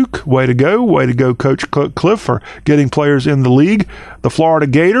include Duke. Way to go, Coach Cliff, for getting players in the league. The Florida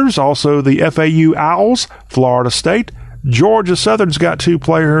Gators, also the FAU Owls, Florida State. Georgia Southern's got 2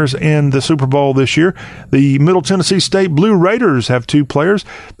 players in the Super Bowl this year. The Middle Tennessee State Blue Raiders have 2 players.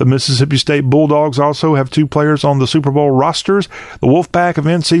 The Mississippi State Bulldogs also have 2 players on the Super Bowl rosters. The Wolfpack of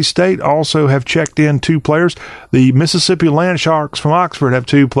NC State also have checked in 2 players. The Mississippi Landsharks from Oxford have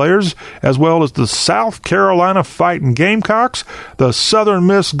 2 players, as well as the South Carolina Fighting Gamecocks. The Southern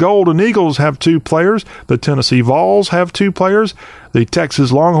Miss Golden Eagles have 2 players. The Tennessee Vols have 2 players. The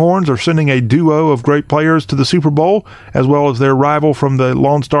Texas Longhorns are sending a duo of great players to the Super Bowl, as well as their rival from the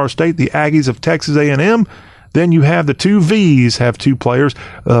Lone Star State, the Aggies of Texas A&M. Then you have the 2 V's have 2 players.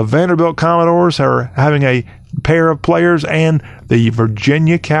 Vanderbilt Commodores are having a pair of players, and the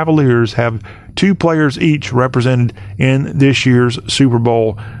Virginia Cavaliers have 2 players each represented in this year's Super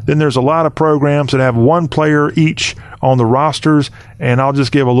Bowl. Then there's a lot of programs that have 1 player each on the rosters, and I'll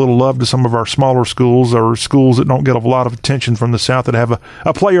just give a little love to some of our smaller schools or schools that don't get a lot of attention from the South that have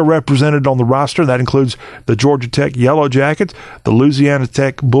a player represented on the roster. That includes the Georgia Tech Yellow Jackets. The Louisiana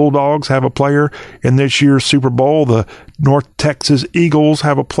Tech Bulldogs have a player in this year's Super Bowl. The North Texas Eagles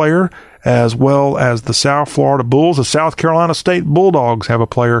have a player, as well as the South Florida Bulls. The South Carolina State Bulldogs have a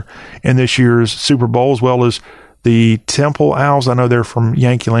player in this year's Super Bowl, as well as The Temple Owls, I know they're from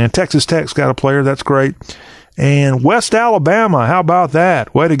Yankee Land. Texas Tech's got a player. That's great. And West Alabama, how about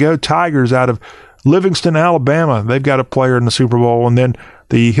that? Way to go, Tigers out of Livingston, Alabama. They've got a player in the Super Bowl. And then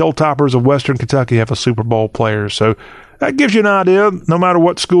the Hilltoppers of Western Kentucky have a Super Bowl player. So that gives you an idea. No matter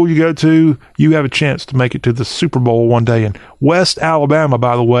what school you go to, you have a chance to make it to the Super Bowl one day. And West Alabama,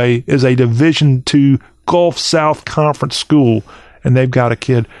 by the way, is a Division II Gulf South Conference school. And they've got a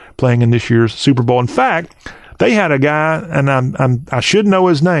kid playing in this year's Super Bowl. In fact, they had a guy, and I should know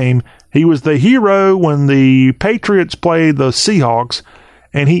his name. He was the hero when the Patriots played the Seahawks,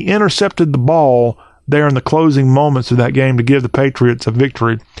 and he intercepted the ball there in the closing moments of that game to give the Patriots a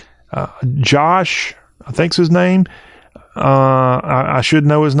victory. Josh, I think's his name. I should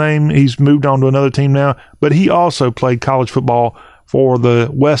know his name. He's moved on to another team now, but he also played college football for the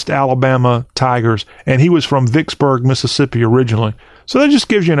West Alabama Tigers, and he was from Vicksburg, Mississippi originally. So that just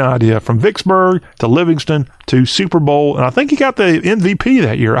gives you an idea. From Vicksburg to Livingston to Super Bowl, and I think he got the MVP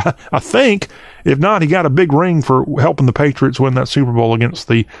that year. I think. If not, he got a big ring for helping the Patriots win that Super Bowl against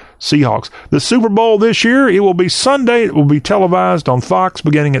the Seahawks. The Super Bowl this year, it will be Sunday. It will be televised on Fox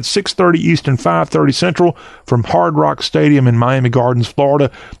beginning at 6:30 Eastern, 5:30 Central from Hard Rock Stadium in Miami Gardens,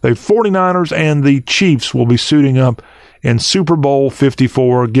 Florida. The 49ers and the Chiefs will be suiting up in Super Bowl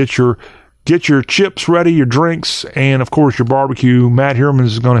 54. Get your chips ready, your drinks, and, of course, your barbecue. Matt Herman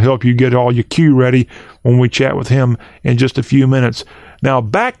is going to help you get all your Q ready when we chat with him in just a few minutes. Now,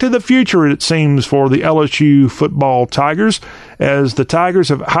 back to the future, it seems, for the LSU football Tigers, as the Tigers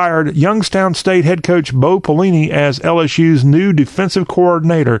have hired Youngstown State head coach Bo Pelini as LSU's new defensive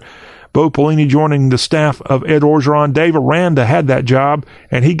coordinator. Bo Pelini joining the staff of Ed Orgeron. Dave Aranda had that job,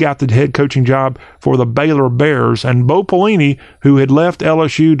 and he got the head coaching job for the Baylor Bears. And Bo Pelini, who had left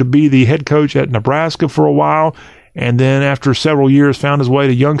LSU to be the head coach at Nebraska for a while, and then after several years found his way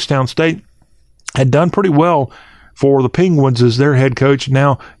to Youngstown State, had done pretty well for the Penguins as their head coach,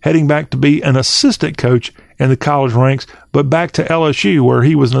 now heading back to be an assistant coach in the college ranks, but back to LSU, where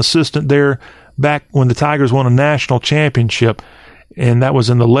he was an assistant there back when the Tigers won a national championship, and that was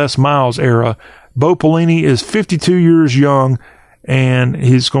in the Les Miles era. Bo Pelini is 52 years young, and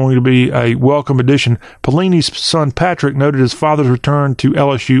he's going to be a welcome addition. Pelini's son Patrick noted his father's return to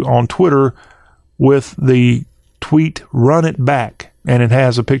LSU on Twitter with the tweet, "Run it back," and it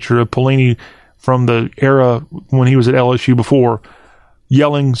has a picture of Pelini from the era when he was at LSU before,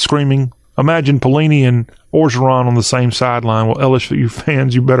 yelling, screaming. Imagine Pelini and Orgeron on the same sideline. Well, LSU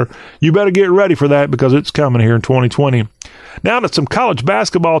fans, you better get ready for that, because it's coming here in 2020. Now to some college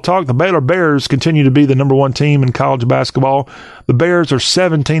basketball talk. The Baylor Bears continue to be the number one team in college basketball. The Bears are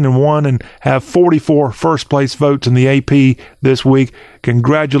 17-1 and have 44 first-place votes in the AP this week.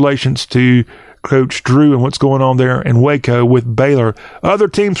 Congratulations to Coach Drew and what's going on there in Waco with Baylor. Other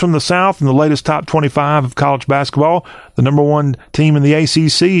teams from the South in the latest top 25 of college basketball. The number one team in the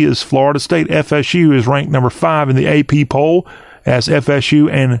ACC is Florida State. FSU is ranked number 5 in the AP poll, as FSU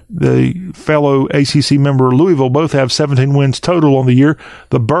and the fellow ACC member Louisville both have 17 wins total on the year.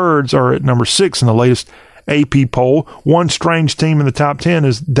 The Birds are at number 6 in the latest AP poll. One strange team in the top 10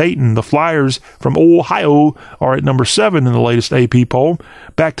 is Dayton. The Flyers from Ohio are at number 7 in the latest AP poll.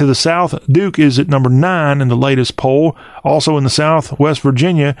 Back to the South, Duke is at number 9 in the latest poll. Also in the South, West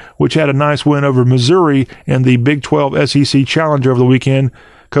Virginia, which had a nice win over Missouri in the Big 12 SEC Challenge over the weekend.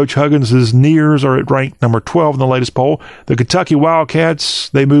 Coach Huggins' Nears are at rank number 12 in the latest poll. The Kentucky Wildcats,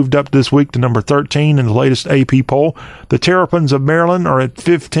 they moved up this week to number 13 in the latest AP poll. The Terrapins of Maryland are at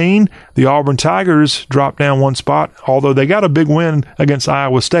 15. The Auburn Tigers dropped down one spot, although they got a big win against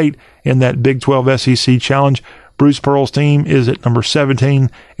Iowa State in that Big 12 SEC Challenge. Bruce Pearl's team is at number 17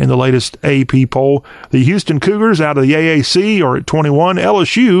 in the latest AP poll. The Houston Cougars out of the AAC are at 21.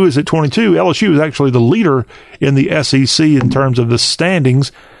 LSU is at 22. LSU is actually the leader in the SEC in terms of the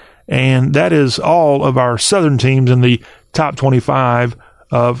standings. And that is all of our Southern teams in the top 25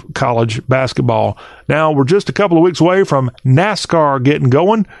 of college basketball. Now, we're just a couple of weeks away from NASCAR getting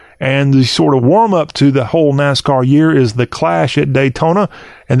going. And the sort of warm-up to the whole NASCAR year is the Clash at Daytona,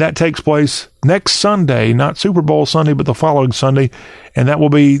 and that takes place next Sunday, not Super Bowl Sunday, but the following Sunday, and that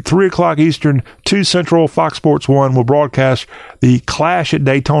will be 3 o'clock Eastern, 2 Central. Fox Sports 1 will broadcast the Clash at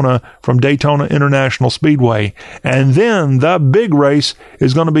Daytona from Daytona International Speedway. And then the big race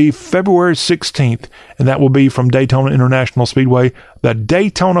is going to be February 16th, and that will be from Daytona International Speedway, the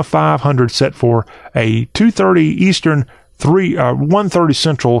Daytona 500, set for a 2:30 Eastern, 1:30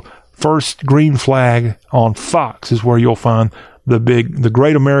 Central, first green flag on Fox is where you'll find the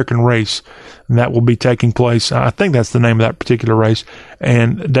Great American Race, and that will be taking place. I think that's the name of that particular race,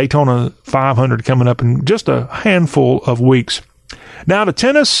 and Daytona 500 coming up in just a handful of weeks. Now to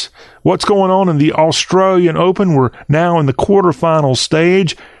tennis, what's going on in the Australian Open? We're now in the quarterfinal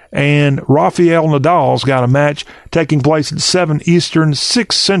stage, and Rafael Nadal's got a match taking place at 7 Eastern,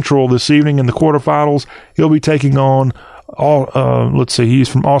 6 Central this evening in the quarterfinals. He'll be taking on, he's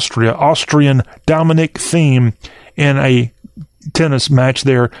from Austria, Austrian Dominic Thiem in a tennis match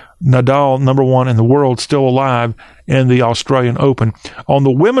there. Nadal, number 1 in the world, still alive in the Australian Open. On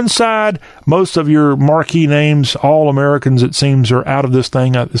the women's side, most of your marquee names, all Americans, it seems, are out of this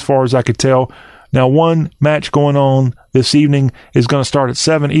thing as far as I could tell. Now, one match going on this evening is going to start at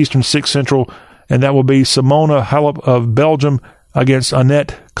 7 Eastern, 6 Central, and that will be Simona Halep of Belgium against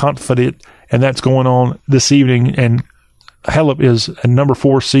Annette Confident, and that's going on this evening. And Halep is a number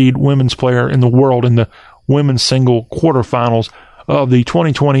 4 seed women's player in the world in the women's single quarterfinals of the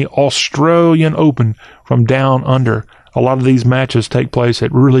 2020 Australian Open from Down Under. A lot of these matches take place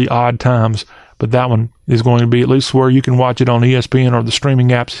at really odd times, but that one is going to be at least where you can watch it on ESPN or the streaming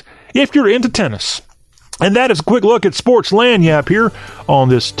apps if you're into tennis. And that is a quick look at Sports Lanyap here on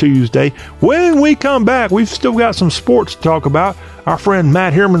this Tuesday. When we come back, we've still got some sports to talk about. Our friend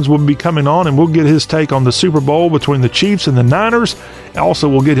Matt Hermans will be coming on, and we'll get his take on the Super Bowl between the Chiefs and the Niners. Also,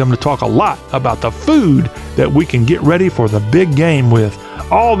 we'll get him to talk a lot about the food that we can get ready for the big game with.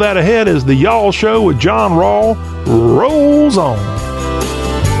 All that ahead as the Y'all Show with John Rawl rolls on.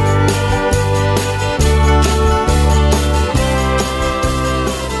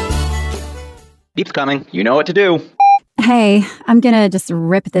 Beep's coming. You know what to do. Hey, I'm gonna just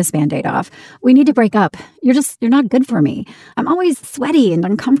rip this Band-Aid off. We need to break up. You're not good for me. I'm always sweaty and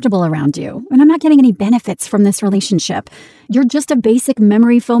uncomfortable around you, and I'm not getting any benefits from this relationship. You're just a basic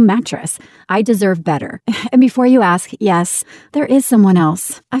memory foam mattress. I deserve better. And before you ask, yes, there is someone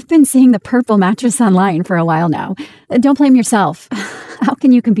else. I've been seeing the Purple mattress online for a while now. Don't blame yourself. How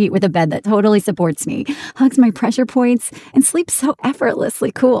can you compete with a bed that totally supports me, hugs my pressure points, and sleeps so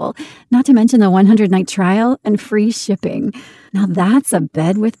effortlessly cool? Not to mention the 100-night trial and free shipping. Now that's a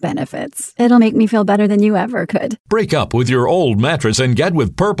bed with benefits. It'll make me feel better than you ever could. Break up with your old mattress and get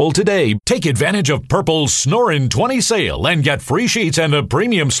with Purple today. Take advantage of Purple's Snorin' 20 sale and get free sheets and a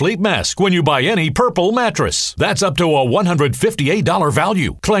premium sleep mask when you buy any Purple mattress. That's up to a $158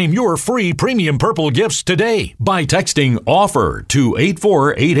 value. Claim your free premium Purple gifts today by texting OFFER to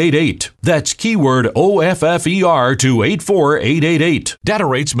 84888. That's keyword OFFER to 84888. Data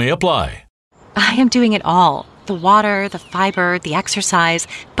rates may apply. I am doing it all. The water, the fiber, the exercise,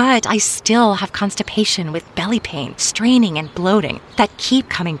 but I still have constipation with belly pain, straining, and bloating that keep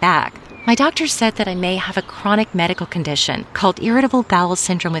coming back. My doctor said that I may have a chronic medical condition called irritable bowel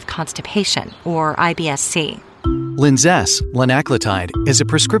syndrome with constipation, or IBS-C. Linzess, linaclotide, is a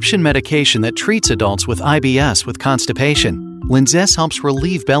prescription medication that treats adults with IBS with constipation. Linzess helps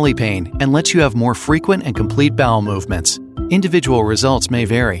relieve belly pain and lets you have more frequent and complete bowel movements. Individual results may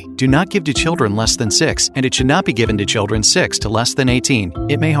vary. Do not give to children less than 6, and it should not be given to children 6 to less than 18.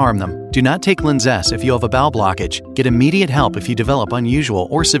 It may harm them. Do not take Linzess if you have a bowel blockage. Get immediate help if you develop unusual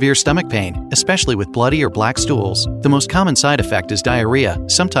or severe stomach pain, especially with bloody or black stools. The most common side effect is diarrhea,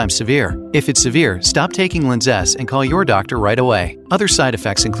 sometimes severe. If it's severe, stop taking Linzess and call your doctor right away. Other side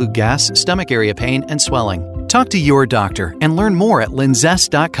effects include gas, stomach area pain, and swelling. Talk to your doctor and learn more at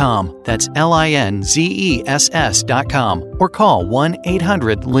linzess.com. That's LINZESS.com. Or call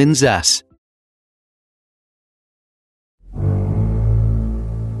 1-800-LINZESS.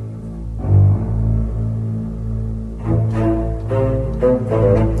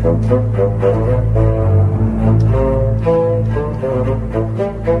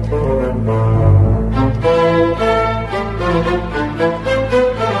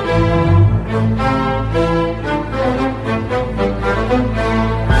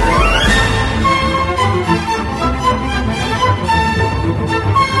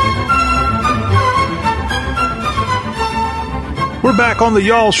 We're back on the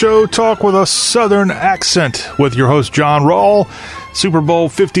Y'all Show, talk with a Southern accent with your host, John Rawl. Super Bowl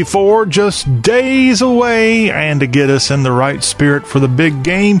 54 just days away, and to get us in the right spirit for the big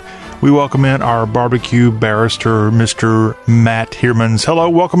game, we welcome in our barbecue barrister, Mr. Matt Hermans. Hello,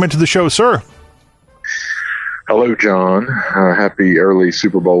 welcome into the show, sir. Hello, John. Happy early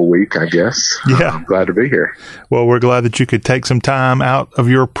Super Bowl week, I guess. Yeah. I'm glad to be here. Well, we're glad that you could take some time out of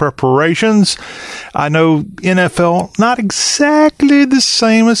your preparations. I know NFL, not exactly the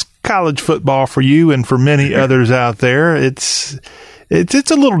same as college football for you and for many others out there. It's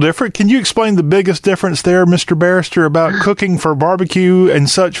a little different. Can you explain the biggest difference there, Mr. Barrister, about cooking for barbecue and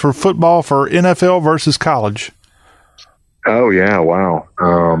such for football for NFL versus college? Oh, yeah. Wow.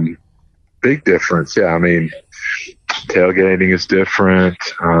 Big difference. Yeah. I mean, tailgating is different.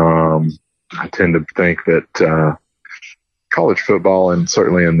 I tend to think that college football, and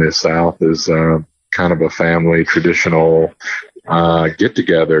certainly in the South, is kind of a family traditional get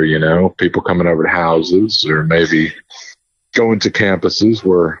together. People coming over to houses, or maybe going to campuses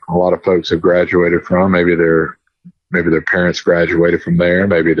where a lot of folks have graduated from. Maybe their parents graduated from there.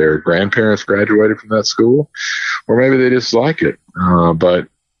 Maybe their grandparents graduated from that school, or maybe they just like it. But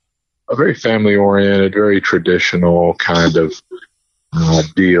a very family oriented, very traditional kind of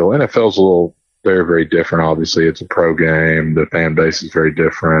deal. NFL's a little very, very different. Obviously, it's a pro game. The fan base is very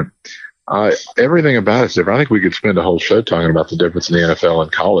different. Everything about it's different. I think we could spend a whole show talking about the difference in the NFL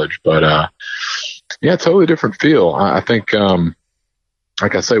and college, but totally different feel. I think,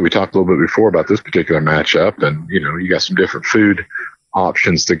 like I say, we talked a little bit before about this particular matchup, and you got some different food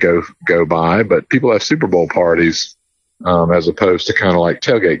options to go by, but people have Super Bowl parties as opposed to kind of like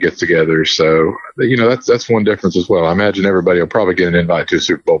tailgate get-togethers. So that's one difference as well. I imagine everybody will probably get an invite to a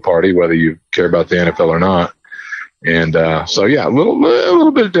Super Bowl party, whether you care about the NFL or not. And a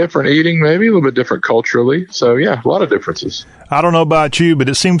little bit different eating, maybe a little bit different culturally. So a lot of differences. I don't know about you, but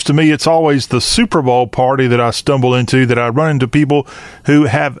it seems to me it's always the Super Bowl party that I stumble into, that I run into people who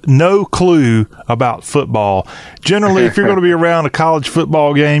have no clue about football. Generally, if you're going to be around a college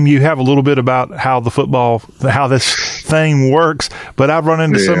football game, you have a little bit about how this thing works. But I've run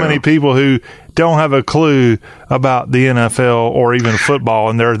into so many people who don't have a clue about the NFL or even football,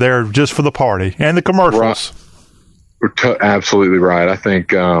 and they're there just for the party and the commercials. Right. Absolutely right. I think,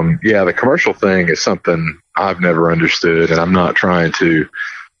 the commercial thing is something I've never understood, and I'm not trying to,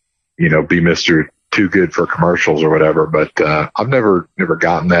 be Mr. Too Good for commercials or whatever, but I've never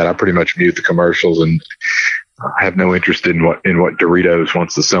gotten that. I pretty much mute the commercials, and I have no interest in what Doritos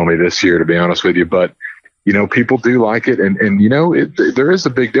wants to sell me this year, to be honest with you. But, people do like it, and there is a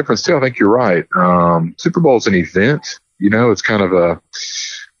big difference too. I think you're right. Super Bowl is an event. It's kind of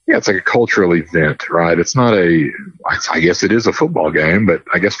it's like a cultural event, right? It's not I guess it is a football game, but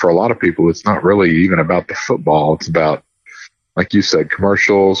I guess for a lot of people, it's not really even about the football. It's about, like you said,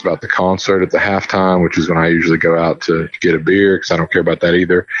 commercials, about the concert at the halftime, which is when I usually go out to get a beer, because I don't care about that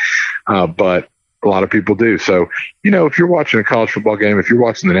either. But a lot of people do. So, if you're watching a college football game, if you're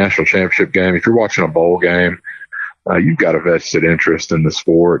watching the national championship game, if you're watching a bowl game, you've got a vested interest in the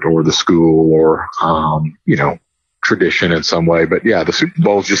sport or the school or, tradition in some way. But the Super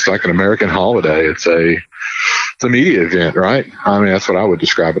Bowl is just like an American holiday. It's a media event, right? I mean, that's what I would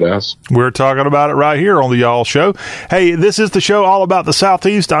describe it as. We're talking about it right here on the Y'all Show. Hey, this is the show all about the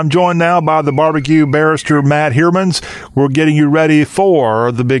Southeast. I'm joined now by the barbecue barrister, Matt Hermans. We're getting you ready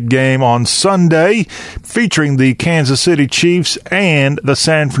for the big game on Sunday, featuring the Kansas City Chiefs and the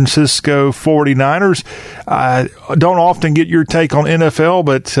San Francisco 49ers. I don't often get your take on NFL,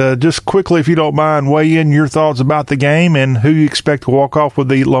 but just quickly, if you don't mind, weigh in your thoughts about the game and who you expect to walk off with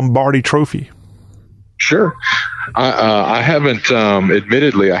the Lombardi Trophy. Sure. I haven't,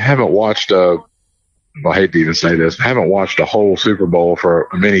 admittedly, I haven't watched I hate to even say this, I haven't watched a whole Super Bowl for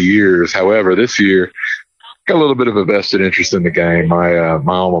many years. However, this year, got a little bit of a vested interest in the game. My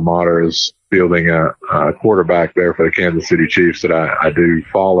alma mater is fielding a quarterback there for the Kansas City Chiefs that I do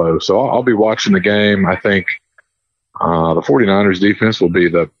follow. So I'll be watching the game. I think the 49ers defense will be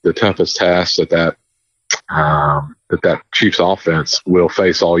the toughest task that Chiefs offense will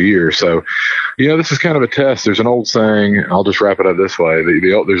face all year. So, this is kind of a test. There's an old saying, I'll just wrap it up this way.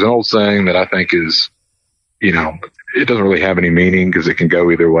 There's an old saying that I think is, it doesn't really have any meaning because it can go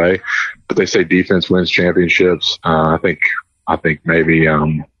either way, but they say defense wins championships. I think maybe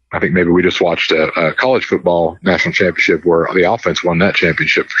we just watched a college football national championship where the offense won that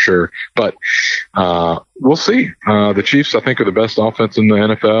championship for sure. But we'll see. The Chiefs, I think, are the best offense in the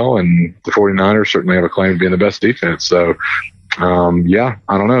NFL, and the 49ers certainly have a claim to being the best defense. So, I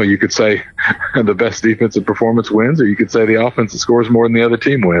don't know. You could say the best defensive performance wins, or you could say the offense that scores more than the other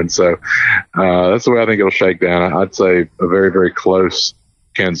team wins. So that's the way I think it'll shake down. I'd say a very, very close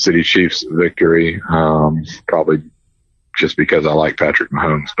Kansas City Chiefs victory, probably just because I like Patrick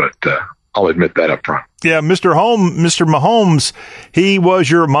Mahomes, but I'll admit that up front. Yeah, Mr. Mahomes, he was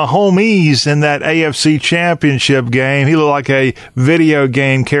your Mahomes in that AFC Championship game. He looked like a video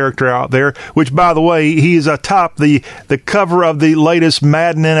game character out there, which, by the way, he is atop the cover of the latest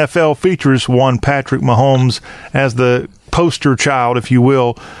Madden NFL features, one Patrick Mahomes as the poster child, if you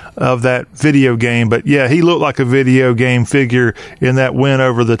will, of that video game. But yeah, he looked like a video game figure in that win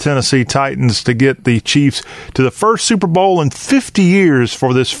over the Tennessee Titans to get the Chiefs to the first Super Bowl in 50 years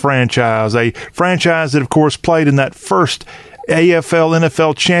for this franchise, a franchise that, of course, played in that first AFL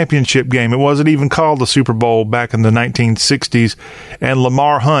NFL championship game. It wasn't even called the Super Bowl back in the 1960s. And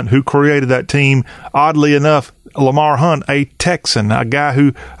Lamar Hunt, who created that team, oddly enough, Lamar Hunt, a Texan, a guy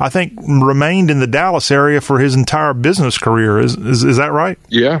who I think remained in the Dallas area for his entire business career. Is that right?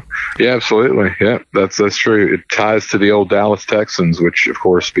 Yeah, absolutely. Yeah, that's true. It ties to the old Dallas Texans, which of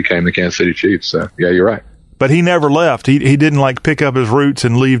course became the Kansas City Chiefs. So yeah, you're right. But he never left. He didn't like pick up his roots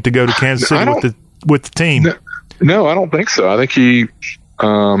and leave to go to Kansas City with the team. No, I don't think so. I think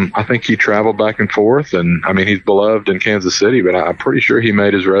he traveled back and forth, and I mean he's beloved in Kansas City, but I'm pretty sure he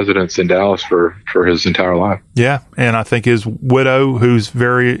made his residence in Dallas for his entire life. Yeah, and I think his widow, who's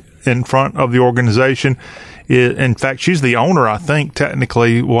very in front of the organization, in fact, she's the owner. I think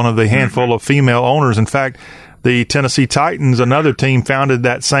technically one of the handful of female owners. In fact, the Tennessee Titans, another team founded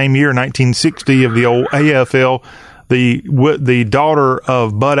that same year, 1960, of the old AFL. The daughter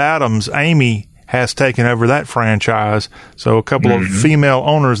of Bud Adams, Amy, has taken over that franchise. So a couple of female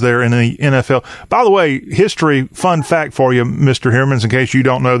owners there in the NFL. By the way, history, fun fact for you, Mr. Hermans, in case you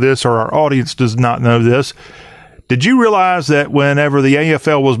don't know this or our audience does not know this. Did you realize that whenever the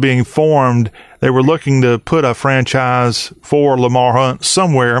AFL was being formed, they were looking to put a franchise for Lamar Hunt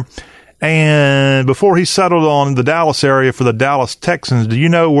somewhere? And before he settled on the Dallas area for the Dallas Texans, do you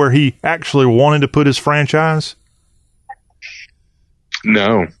know where he actually wanted to put his franchise?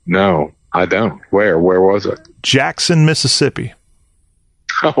 No, I don't. Where was it? Jackson, Mississippi.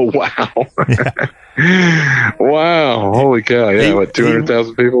 Oh, wow. Wow. Holy cow. Yeah,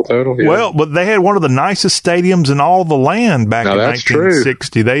 200,000 people total? Yeah. Well, but they had one of the nicest stadiums in all the land back in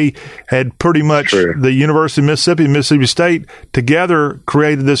 1960. True. They had pretty much the University of Mississippi and Mississippi State together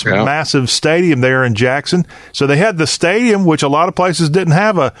created this massive stadium there in Jackson. So they had the stadium, which a lot of places didn't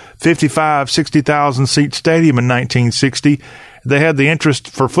have a 55, 60,000 seat stadium in 1960. They had the interest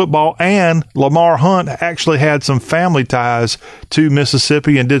for football, and Lamar Hunt actually had some family ties to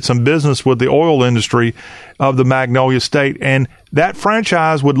Mississippi and did some business with the oil industry of the Magnolia State. And that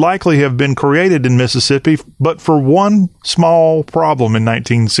franchise would likely have been created in Mississippi, but for one small problem in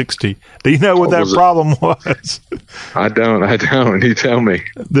 1960. Do you know what that problem was? I don't. You tell me.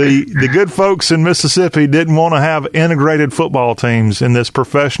 The good folks in Mississippi didn't want to have integrated football teams in this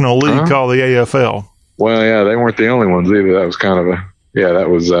professional league called the AFL. Well, yeah, they weren't the only ones either. That was kind of that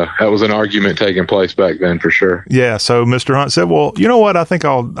was an argument taking place back then for sure. Yeah, so Mr. Hunt said, well, you know what, I think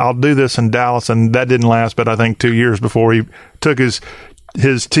I'll do this in Dallas, and that didn't last, but I think 2 years before he took his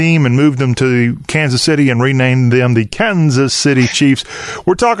team and moved them to Kansas City and renamed them the Kansas City Chiefs.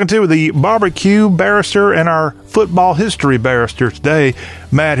 We're talking to the barbecue barrister and our football history barrister today.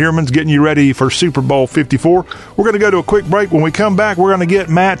 Matt Hermans getting you ready for Super Bowl 54. We're going to go to a quick break. When we come back, we're going to get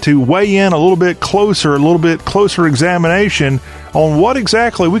Matt to weigh in a little bit closer examination on what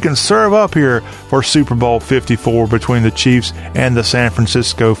exactly we can serve up here for Super Bowl 54 between the Chiefs and the San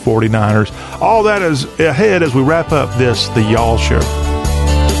Francisco 49ers. All that is ahead as we wrap up The Y'all Show.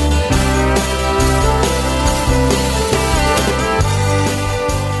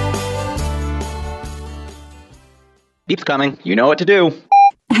 Beep's coming. You know what to do.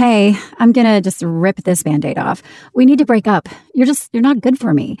 Hey, I'm gonna just rip this Band-Aid off. We need to break up. You're not good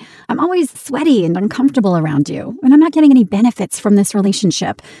for me. I'm always sweaty and uncomfortable around you, and I'm not getting any benefits from this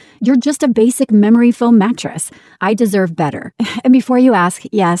relationship. You're just a basic memory foam mattress. I deserve better. And before you ask,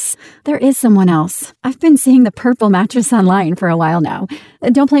 yes, there is someone else. I've been seeing the purple mattress online for a while now.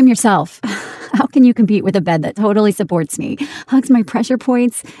 Don't blame yourself. How can you compete with a bed that totally supports me, hugs my pressure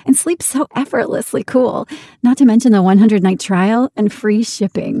points, and sleeps so effortlessly cool? Not to mention the 100-night trial and free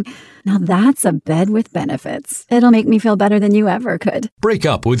shipping. Now that's a bed with benefits. It'll make me feel better than you ever could. Break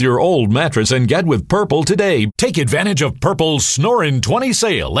up with your old mattress and get with Purple today. Take advantage of Purple's Snorin' 20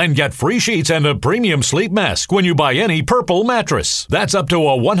 sale and get free sheets and a premium sleep mask when you buy any Purple mattress. That's up to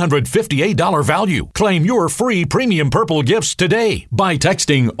a $158 value. Claim your free premium Purple gifts today by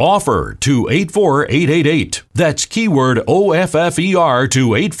texting OFFER to 84888. That's keyword OFFER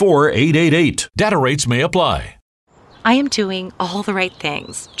to 84888. Data rates may apply. I am doing all the right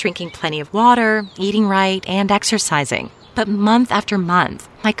things, drinking plenty of water, eating right, and exercising. But month after month,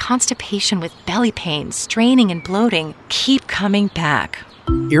 my constipation with belly pain, straining, and bloating keep coming back.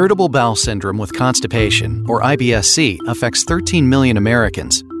 Irritable bowel syndrome with constipation, or IBS-C, affects 13 million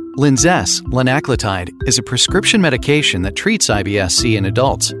Americans. Linzess, linaclotide, is a prescription medication that treats IBS-C in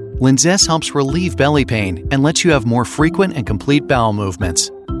adults. Linzess helps relieve belly pain and lets you have more frequent and complete bowel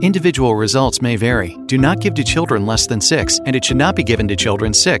movements. Individual results may vary. Do not give to children less than 6, and it should not be given to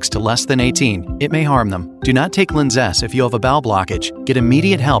children 6 to less than 18. It may harm them. Do not take Linzess if you have a bowel blockage. Get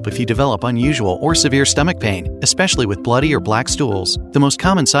immediate help if you develop unusual or severe stomach pain, especially with bloody or black stools. The most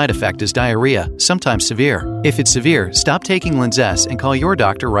common side effect is diarrhea, sometimes severe. If it's severe, stop taking Linzess and call your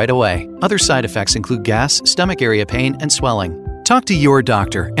doctor right away. Other side effects include gas, stomach area pain, and swelling. Talk to your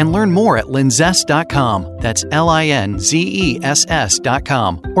doctor and learn more at linzess.com. That's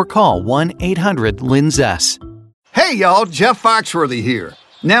LINZESS.com or call 1-800-LINZESS. Hey y'all, Jeff Foxworthy here.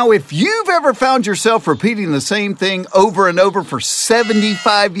 Now, if you've ever found yourself repeating the same thing over and over for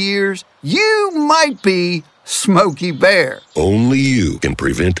 75 years, you might be Smokey Bear. Only you can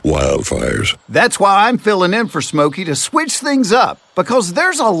prevent wildfires. That's why I'm filling in for Smokey to switch things up, because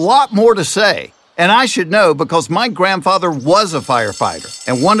there's a lot more to say. And I should know because my grandfather was a firefighter.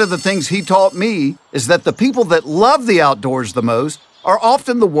 And one of the things he taught me is that the people that love the outdoors the most are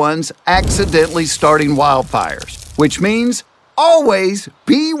often the ones accidentally starting wildfires, which means always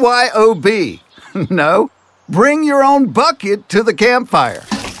BYOB. No, bring your own bucket to the campfire.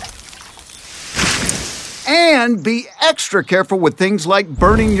 And be extra careful with things like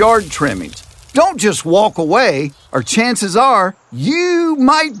burning yard trimmings. Don't just walk away, or chances are you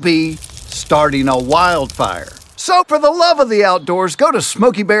might be starting a wildfire. So for the love of the outdoors, go to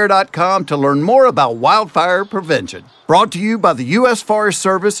SmokeyBear.com to learn more about wildfire prevention. Brought to you by the U.S. Forest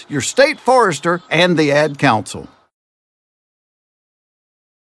Service, your state forester, and the Ad Council.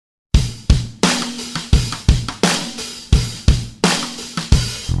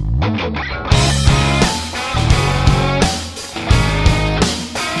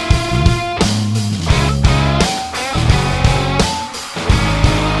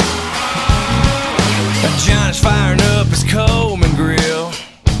 John's firing up his Coleman grill.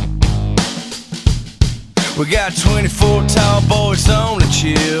 We got 24 tall boys on the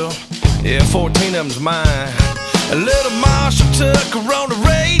chill. Yeah, 14 of them's mine. A little Marshall Tucker on the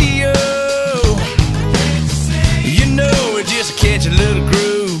radio. You know, we just catch a little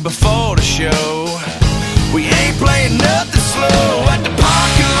groove before the show. We ain't playing nothing slow at the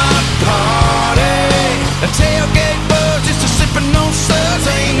parking lot party. A tailgate buzz just a sipping on suds.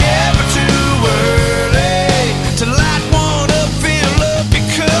 Ain't never too early to light one up, fill up your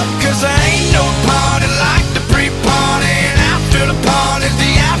cup. Cause there ain't no party like the pre-party, and after the party's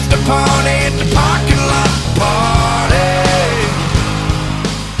the after party at the parking lot party.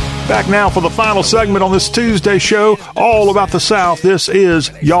 Back now for the final segment on this Tuesday show, all about the South. This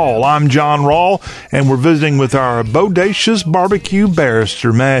is Y'all. I'm John Rawl, and we're visiting with our bodacious barbecue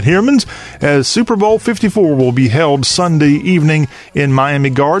barrister, Matt Hermans, as Super Bowl 54 will be held Sunday evening in Miami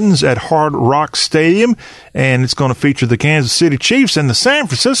Gardens at Hard Rock Stadium, and it's going to feature the Kansas City Chiefs and the San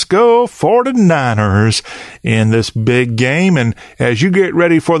Francisco 49ers in this big game. And as you get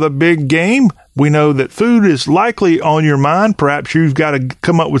ready for the big game, we know that food is likely on your mind. Perhaps you've got to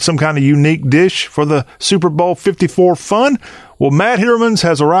come up with some kind of unique dish for the Super Bowl 54 fun. Well, Matt Hermans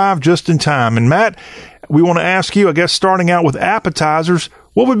has arrived just in time. And Matt, we want to ask you, I guess, starting out with appetizers,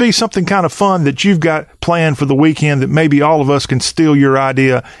 what would be something kind of fun that you've got planned for the weekend that maybe all of us can steal your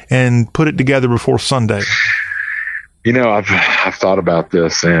idea and put it together before Sunday? You know, I've thought about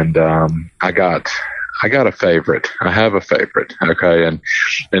this, and I got a favorite. I have a favorite. Okay. And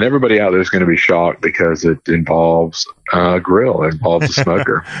everybody out there is going to be shocked because it involves a grill. It involves a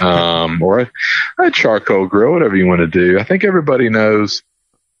smoker, or a charcoal grill, whatever you want to do. I think everybody knows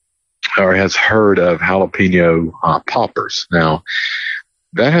or has heard of jalapeno poppers. Now,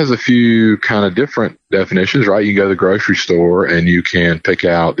 that has a few kind of different definitions, right? You can go to the grocery store and you can pick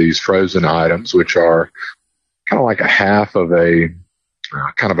out these frozen items, which are kind of like a half of a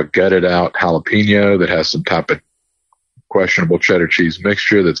kind of a gutted out jalapeno that has some type of questionable cheddar cheese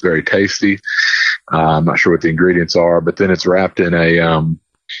mixture that's very tasty. I'm not sure what the ingredients are, but then it's wrapped in a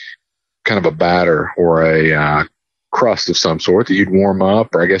kind of a batter or a crust of some sort that you'd warm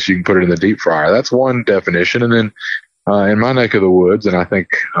up, or I guess you can put it in the deep fryer. That's one definition. And then in my neck of the woods, and I think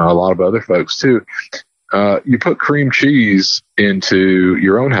a lot of other folks too, you put cream cheese into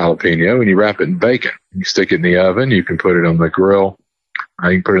your own jalapeno and you wrap it in bacon. You stick it in the oven. You can put it on the grill. You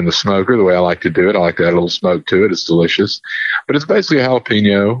can put it in the smoker the way I like to do it. I like to add a little smoke to it. It's delicious. But it's basically a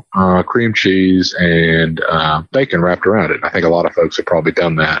jalapeno, cream cheese, and bacon wrapped around it. I think a lot of folks have probably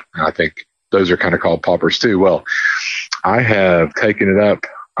done that. And I think those are kind of called poppers too. Well, I have taken it up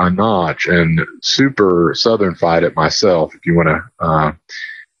a notch and super southern-fied it myself, if you want to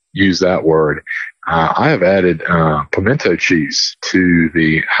use that word. I have added pimento cheese to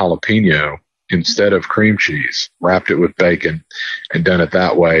the jalapeno instead of cream cheese, wrapped it with bacon and done it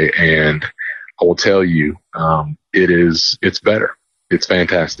that way. And I will tell you, it's better. It's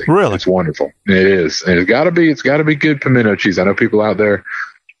fantastic. Really? It's wonderful. It is. And it's got to be good pimento cheese. I know people out there,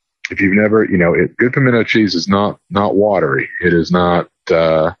 if you've never, good pimento cheese is not watery. It is not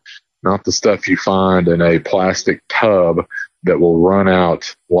the stuff you find in a plastic tub that will run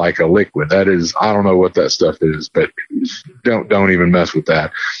out like a liquid. That is, I don't know what that stuff is, but don't even mess with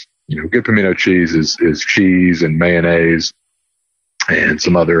that. Good pimento cheese is cheese and mayonnaise and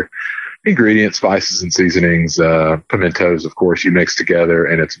some other ingredients, spices and seasonings, pimentos, of course, you mix together,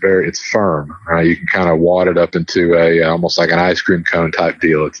 and it's firm. You can kind of wad it up into almost like an ice cream cone type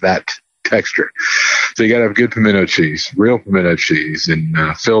deal. It's that texture. So you got to have good pimento cheese, real pimento cheese, and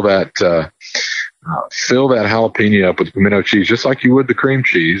fill that jalapeno up with pimento cheese, just like you would the cream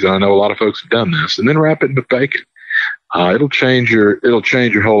cheese. I know a lot of folks have done this, and then wrap it in bacon. It'll change your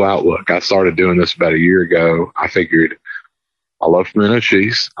whole outlook. I started doing this about a year ago. I figured, I love pimento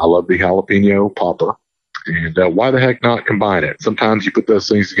cheese. I love the jalapeno popper. And why the heck not combine it? Sometimes you put those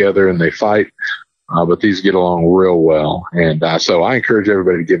things together and they fight, but these get along real well. And so I encourage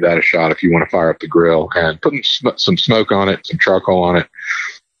everybody to give that a shot if you want to fire up the grill and put some smoke on it, some charcoal on it.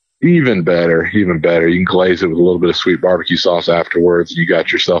 Even better. You can glaze it with a little bit of sweet barbecue sauce afterwards. You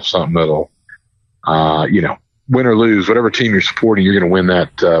got yourself something that'll, win or lose, whatever team you're supporting, you're going to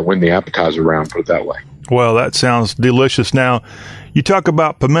win the appetizer round, put it that way. Well, that sounds delicious. Now, you talk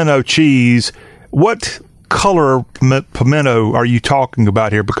about pimento cheese. What color pimento are you talking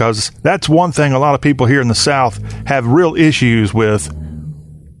about here? Because that's one thing a lot of people here in the South have real issues with.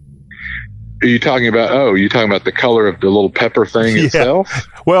 Are you talking about the color of the little pepper thing itself?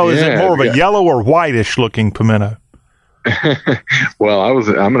 Well, is it more of a yellow or whitish looking pimento? Well,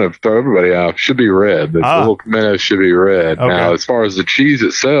 I'm going to throw everybody off. Should be red. The little pimento should be red. Okay. Now, as far as the cheese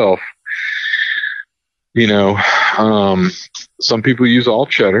itself, some people use all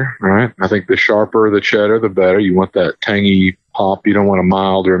cheddar, right? I think the sharper the cheddar, the better. You want that tangy pop. You don't want a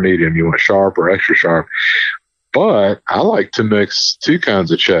mild or a medium. You want sharp or extra sharp. But I like to mix two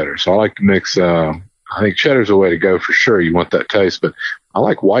kinds of cheddar. So I like to mix, I think cheddar's a way to go for sure. You want that taste, but I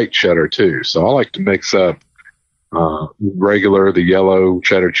like white cheddar too. So I like to mix up the yellow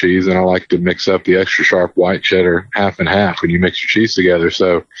cheddar cheese, and I like to mix up the extra sharp white cheddar half and half when you mix your cheese together.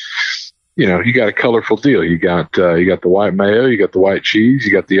 So, you got a colorful deal. You got the white mayo, you got the white cheese,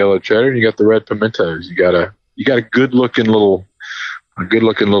 you got the yellow cheddar, and you got the red pimentos. You got a good looking little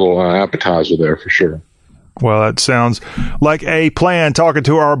appetizer there for sure. Well, that sounds like a plan. Talking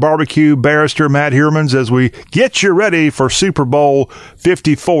to our barbecue barrister, Matt Hermans, as we get you ready for Super Bowl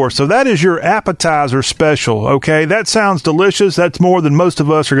 54. So that is your appetizer special, okay? That sounds delicious. That's more than most of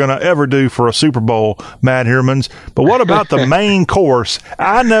us are going to ever do for a Super Bowl, Matt Hermans. But what about the main course?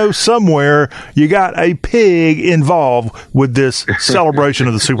 I know somewhere you got a pig involved with this celebration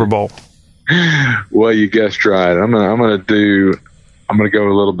of the Super Bowl. Well, you guessed right. I'm going to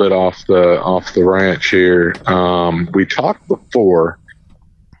go a little bit off the ranch here. We talked before,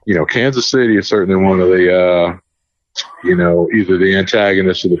 Kansas City is certainly one of the, either the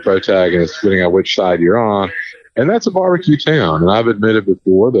antagonist or the protagonist, depending on which side you're on. And that's a barbecue town. And I've admitted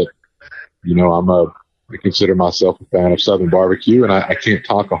before that, I consider myself a fan of Southern barbecue, and I can't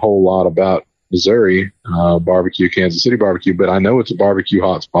talk a whole lot about Missouri barbecue, Kansas City barbecue, but I know it's a barbecue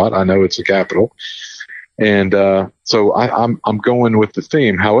hotspot. I know it's the capital. And so I'm going with the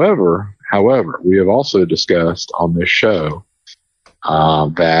theme. However, we have also discussed on this show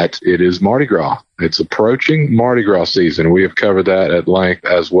that it is Mardi Gras. It's approaching Mardi Gras season. We have covered that at length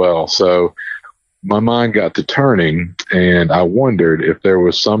as well. So my mind got to turning, and I wondered if there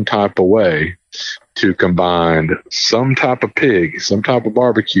was some type of way to combine some type of pig, some type of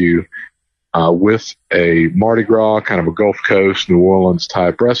barbecue with a Mardi Gras, kind of a Gulf Coast, New Orleans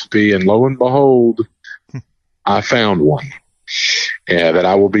type recipe. And lo and behold, I found one that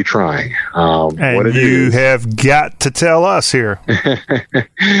I will be trying. And you have got to tell us here.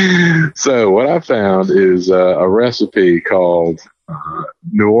 So what I found is a recipe called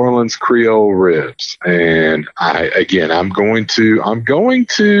New Orleans Creole ribs, and I'm going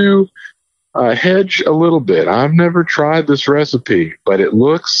to hedge a little bit. I've never tried this recipe, but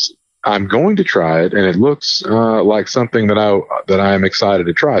I'm going to try it, and it looks like something that I am excited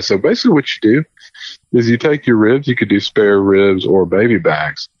to try. So basically, what you do is you take your ribs. You could do spare ribs or baby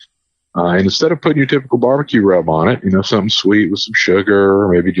backs. And instead of putting your typical barbecue rub on it, something sweet with some sugar, or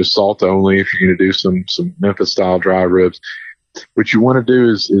maybe just salt only if you're going to do some Memphis style dry ribs, what you want to do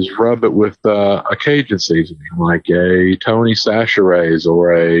is rub it with a Cajun seasoning, like a Tony Chachere's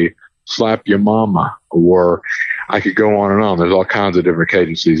or a Slap Your Mama, or I could go on and on. There's all kinds of different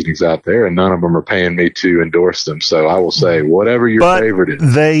Cajun seasonings out there, and none of them are paying me to endorse them. So I will say whatever your favorite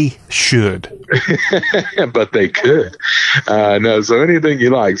is. They should. But they could. No, so anything you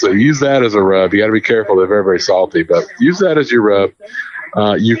like. So use that as a rub. You got to be careful. They're very, very salty, but use that as your rub.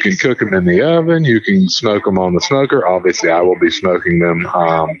 You can cook them in the oven. You can smoke them on the smoker. Obviously, I will be smoking them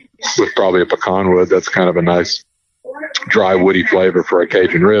with probably a pecan wood. That's kind of a nice dry, woody flavor for a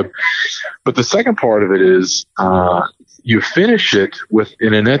Cajun rib. But the second part of it is you finish it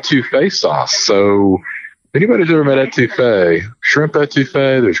in an etouffee sauce. So if anybody's ever made etouffee, shrimp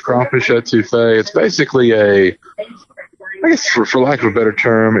etouffee, there's crawfish etouffee. It's basically I guess for lack of a better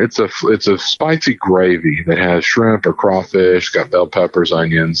term, it's a spicy gravy that has shrimp or crawfish, got bell peppers,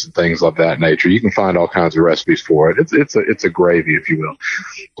 onions, and things of that nature. You can find all kinds of recipes for it. It's a gravy, if you will.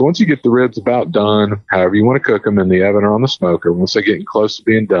 So once you get the ribs about done, however you want to cook them in the oven or on the smoker, once they're getting close to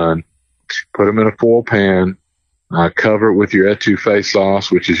being done, put them in a foil pan, cover it with your etouffee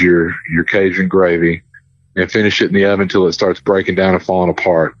sauce, which is your Cajun gravy, and finish it in the oven until it starts breaking down and falling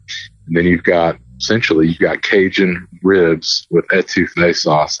apart. And then you've got Cajun ribs with etouffee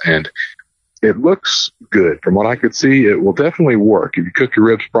sauce, and it looks good. From what I could see, it will definitely work. If you cook your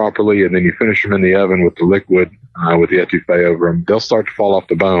ribs properly and then you finish them in the oven with the liquid, with the etouffee over them, they'll start to fall off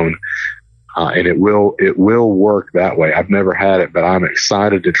the bone, and it will work that way. I've never had it, but I'm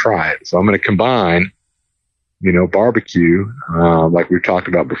excited to try it. So I'm going to combine, barbecue, like we talked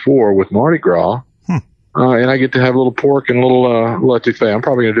about before, with Mardi Gras. And I get to have a little pork and a little etouffee. I'm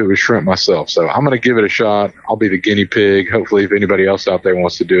probably going to do it with shrimp myself. So I'm going to give it a shot. I'll be the guinea pig. Hopefully, if anybody else out there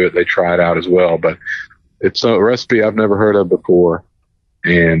wants to do it, they try it out as well. But it's a recipe I've never heard of before.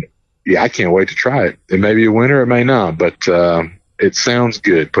 And, yeah, I can't wait to try it. It may be a winner, it may not. But it sounds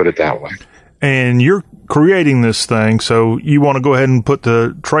good, put it that way. And you're creating this thing, so you want to go ahead and put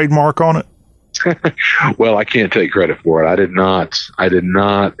the trademark on it? Well, I can't take credit for it. I did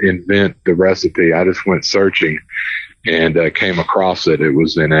not invent the recipe. I just went searching and came across it. It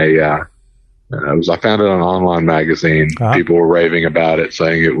was in I found it on an online magazine. Uh-huh. People were raving about it,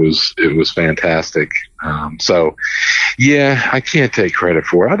 saying it was fantastic. So yeah, I can't take credit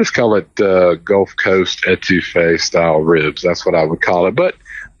for it. I just call it Gulf Coast etouffee style ribs. That's what I would call it. But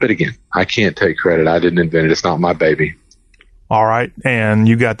again, I can't take credit. I didn't invent it. It's not my baby. All right, and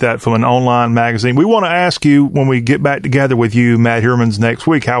you got that from an online magazine. We want to ask you, when we get back together with you, Matt Hermans, next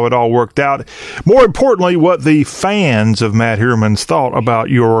week, how it all worked out. More importantly, what the fans of Matt Hermans thought about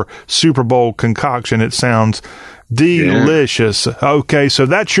your Super Bowl concoction. It sounds delicious. Yeah. Okay, so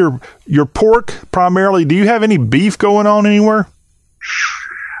that's your pork primarily. Do you have any beef going on anywhere?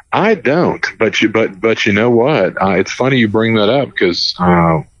 I don't, but you know what? It's funny you bring that up because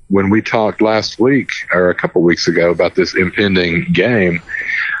when we talked last week or a couple weeks ago about this impending game,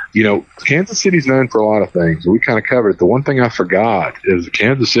 Kansas City's known for a lot of things. We kind of covered it. The one thing I forgot is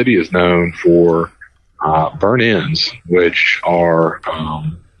Kansas City is known for burnt ends, which are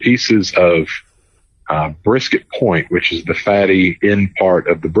pieces of brisket point, which is the fatty end part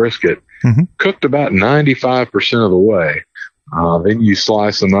of the brisket, cooked about 95% of the way. Then you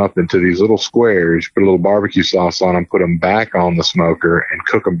slice them up into these little squares, put a little barbecue sauce on them, put them back on the smoker, and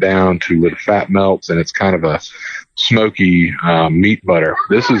cook them down to where the fat melts, and it's kind of a smoky meat butter.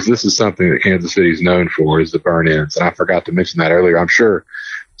 This is something that Kansas City is known for, is the burnt ends. And I forgot to mention that earlier. I'm sure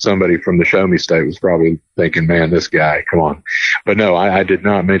somebody from the Show Me State was probably thinking, man, this guy, come on. But no, I did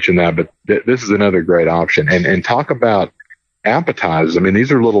not mention that. But this is another great option. And talk about appetizers. I mean,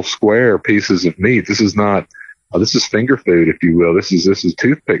 these are little square pieces of meat. This is not. This is finger food, if you will. This is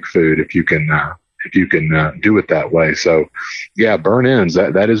toothpick food, if you can do it that way. So, yeah, burnt ends.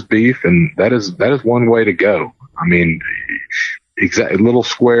 That is beef, and that is one way to go. I mean, little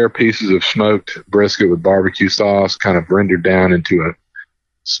square pieces of smoked brisket with barbecue sauce, kind of rendered down into a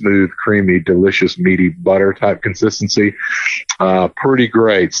smooth, creamy, delicious, meaty butter type consistency. Pretty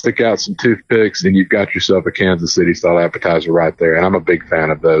great. Stick out some toothpicks and you've got yourself a Kansas City style appetizer right there. And I'm a big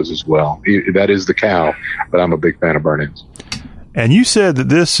fan of those as well. That is the cow, but I'm a big fan of burnt ends. And you said that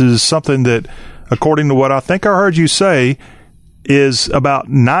this is something that, according to what I think I heard you say, is about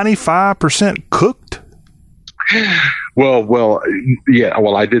 95% cooked? Well, yeah.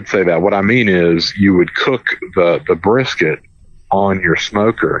 Well, I did say that. What I mean is you would cook the brisket on your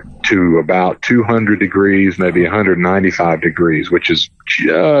smoker to about 200 degrees, maybe 195 degrees, which is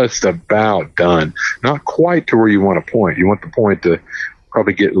just about done. Not quite to where you want to point. You want the point to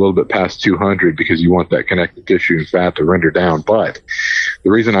probably get a little bit past 200 because you want that connective tissue and fat to render down. But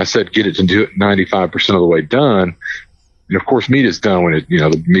the reason I said get it to 95% of the way done And of course, meat is done when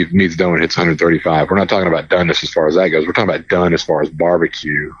the meat's done when it hits 135. We're not talking about doneness as far as that goes. We're talking about done as far as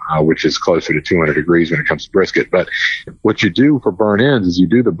barbecue, which is closer to 200 degrees when it comes to brisket. But what you do for burn ends is you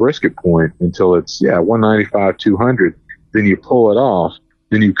do the brisket point until it's 195, 200. Then you pull it off.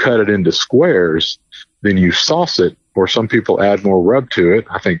 Then you cut it into squares. Then you sauce it, or some people add more rub to it.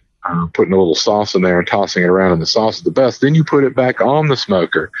 I think putting a little sauce in there and tossing it around in the sauce is the best. Then you put it back on the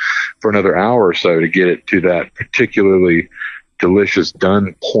smoker for another hour or so to get it to that particularly delicious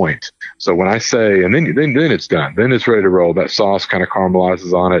done point. So when I say, and then it's done, then it's ready to roll. That sauce kind of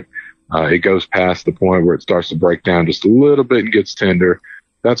caramelizes on it. It goes past the point where it starts to break down just a little bit and gets tender.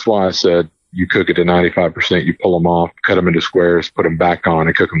 That's why I said you cook it to 95%, you pull them off, cut them into squares, put them back on,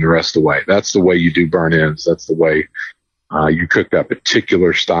 and cook them the rest of the way. That's the way you do burn ends. That's the way you cook that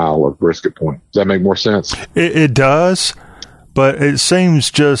particular style of brisket point. Does that make more sense? It does, but it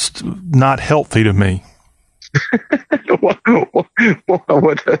seems just not healthy to me.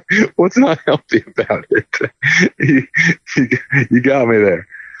 What's not healthy about it? You got me there.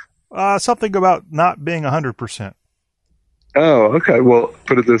 Something about not being 100%. Oh, okay. Well,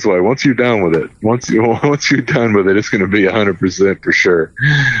 put it this way: once you're done with it, once you're done with it, it's going to be 100% for sure.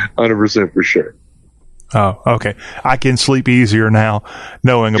 100% for sure. Oh, okay. I can sleep easier now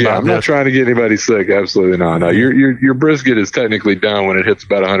knowing about I'm this. not trying to get anybody sick. Absolutely not. No, your brisket is technically done when it hits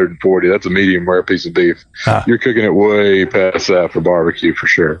about 140. That's a medium rare piece of beef. You're cooking it way past that for barbecue for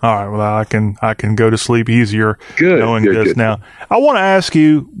sure. All right. Well, I can go to sleep easier knowing this good. now. I want to ask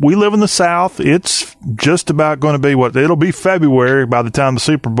you, we live in the South. It's just about going to be it'll be February by the time the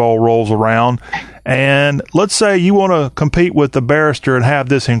Super Bowl rolls around. And let's say you want to compete with the Barrister and have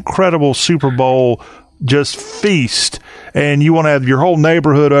this incredible Super Bowl just feast, and you want to have your whole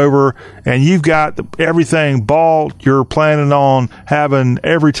neighborhood over, and you've got everything bought. You're planning on having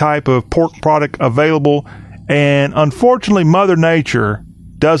every type of pork product available, and unfortunately Mother Nature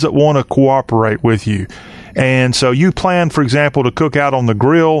doesn't want to cooperate with you. And so you plan, for example, to cook out on the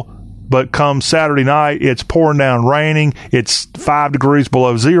grill, but come Saturday night, it's pouring down raining, it's 5 degrees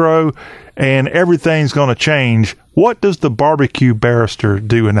below zero, and everything's going to change. What does the barbecue barrister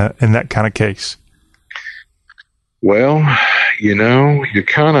do in that kind of case? Well, you're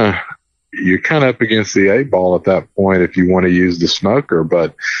kind of up against the 8 ball at that point if you want to use the smoker.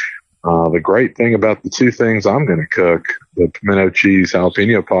 But the great thing about the two things I'm going to cook, the pimento cheese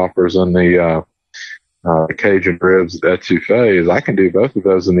jalapeno poppers and the Cajun ribs etouffee, is I can do both of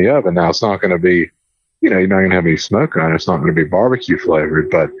those in the oven. Now, it's not going to be, you're not going to have any smoke on it. It's not going to be barbecue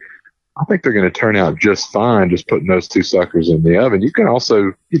flavored, but I think they're going to turn out just fine just putting those two suckers in the oven. You can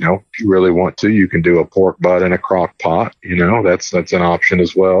also, if you really want to, you can do a pork butt in a crock pot. That's an option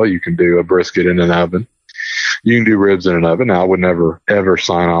as well. You can do a brisket in an oven. You can do ribs in an oven. Now, I would never, ever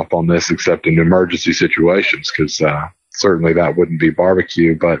sign off on this except in emergency situations because certainly that wouldn't be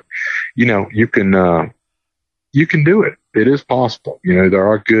barbecue. But, you can do it. It is possible. There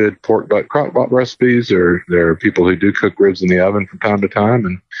are good pork butt crock pot recipes. There are people who do cook ribs in the oven from time to time,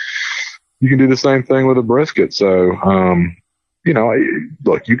 and you can do the same thing with a brisket. So,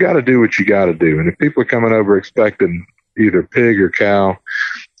 look, you got to do what you got to do. And if people are coming over expecting either pig or cow,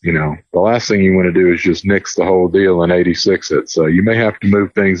 the last thing you want to do is just nix the whole deal and 86 it. So you may have to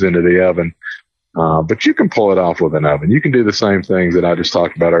move things into the oven, but you can pull it off with an oven. You can do the same things that I just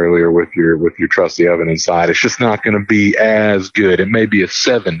talked about earlier with your trusty oven inside. It's just not going to be as good. It may be a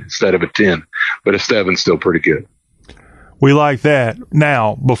 7 instead of a 10, but a 7's still pretty good. We like that.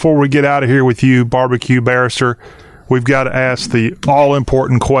 Now, before we get out of here with you, Barbecue Barrister, we've got to ask the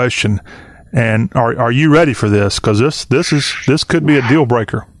all-important question. And are you ready for this? Because this could be a deal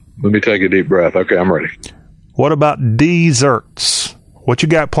breaker. Let me take a deep breath. Okay, I'm ready. What about desserts? What you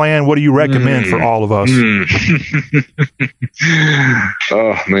got planned? What do you recommend for all of us?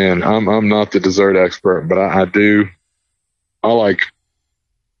 Oh man, I'm not the dessert expert, but I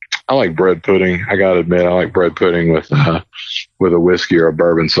like bread pudding. I gotta admit, I like bread pudding with a whiskey or a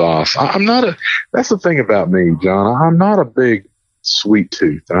bourbon sauce. That's the thing about me, John. I'm not a big sweet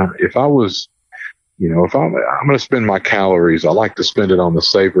tooth. If I'm going to spend my calories, I like to spend it on the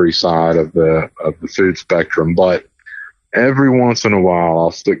savory side of the food spectrum. But every once in a while,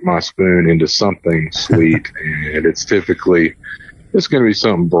 I'll stick my spoon into something sweet, and it's going to be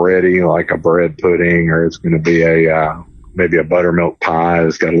something bready, like a bread pudding, or it's going to be maybe a buttermilk pie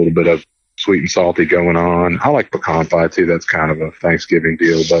that's got a little bit of sweet and salty going on. I like pecan pie too. That's kind of a Thanksgiving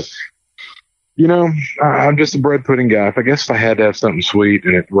deal, but I'm just a bread pudding guy. If I had to have something sweet,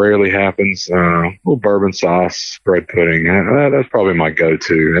 and it rarely happens, a little bourbon sauce, bread pudding, that's probably my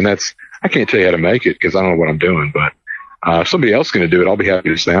go-to. And I can't tell you how to make it because I don't know what I'm doing, but if somebody else is going to do it, I'll be happy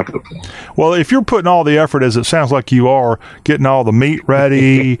to sample it for them. Well, if you're putting all the effort, as it sounds like you are, getting all the meat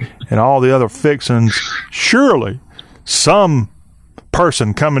ready and all the other fixings, surely some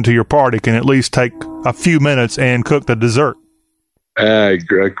person coming to your party can at least take a few minutes and cook the dessert. I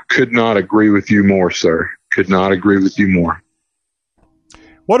could not agree with you more, sir. Could not agree with you more.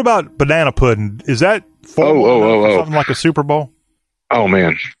 What about banana pudding? Is that something like a Super Bowl? Oh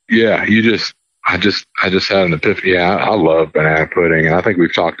man, yeah. I just had an epiphany. Yeah, I love banana pudding, and I think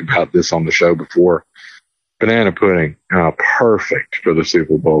we've talked about this on the show before. Banana pudding, perfect for the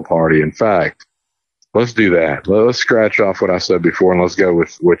Super Bowl party. In fact, let's do that. Let's scratch off what I said before, and let's go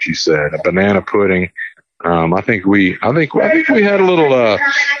with what you said. A banana pudding. I think we had a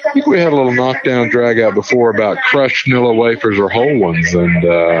little knockdown drag out before about crushed Nilla wafers or whole ones, and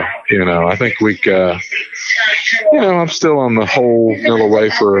I think I'm still on the whole Nilla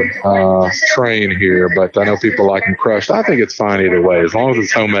wafer train here, but I know people like them crushed. I think it's fine either way, as long as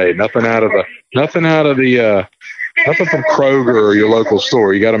it's homemade. Nothing from Kroger or your local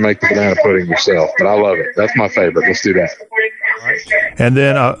store. You got to make the banana pudding yourself, but I love it. That's my favorite. Let's do that. And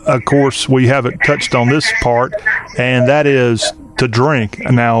then, of course, we haven't touched on this part, and that is to drink.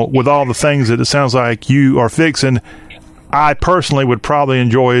 Now, with all the things that it sounds like you are fixing, I personally would probably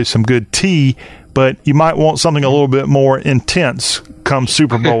enjoy some good tea, but you might want something a little bit more intense come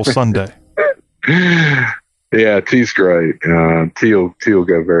Super Bowl Sunday. Yeah, tea's great. Tea will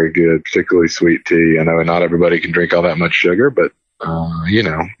go very good, particularly sweet tea. I know not everybody can drink all that much sugar, but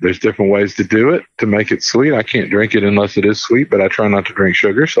there's different ways to do it to make it sweet. I can't drink it unless it is sweet, but I try not to drink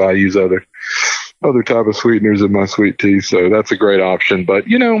sugar, so I use other type of sweeteners in my sweet tea. So that's a great option. But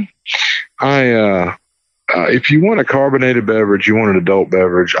if you want a carbonated beverage, you want an adult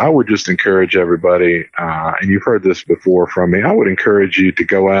beverage, I would just encourage everybody, and you've heard this before from me, I would encourage you to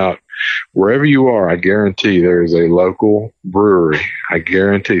go out wherever you are. I guarantee there is a local brewery. I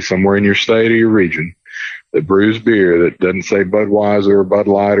guarantee somewhere in your state or your region that brews beer that doesn't say Budweiser or Bud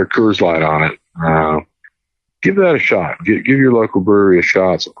Light or Coors Light on it. Give that a shot. Give your local brewery a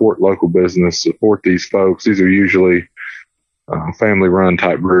shot. Support local business. Support these folks. These are usually family-run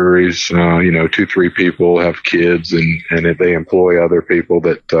type breweries. 2-3 people have kids, and they employ other people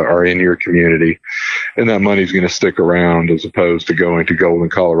that are in your community, and that money's going to stick around as opposed to going to Golden,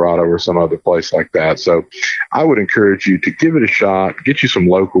 Colorado, or some other place like that. So, I would encourage you to give it a shot. Get you some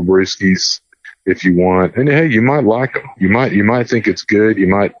local brewskis if you want, and hey, you might like them. You might think it's good. You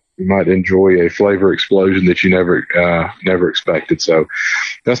might enjoy a flavor explosion that you never expected. So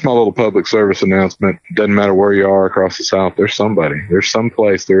that's my little public service announcement. Doesn't matter where you are across the South. There's some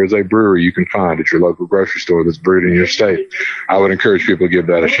place, there is a brewery you can find at your local grocery store that's brewed in your state. I would encourage people to give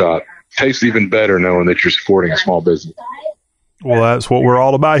that a shot. Tastes even better knowing that you're supporting a small business. Well, that's what we're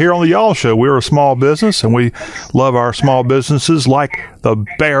all about here on the Y'all Show. We're a small business, and we love our small businesses like the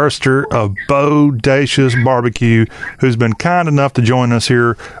barrister of Bodacious Barbecue, who's been kind enough to join us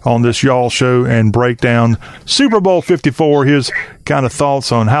here on this Y'all Show and break down Super Bowl 54, his kind of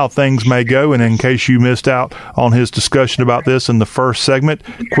thoughts on how things may go. And in case you missed out on his discussion about this in the first segment,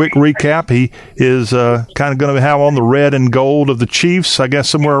 quick recap, he is kind of going to have on the red and gold of the Chiefs, I guess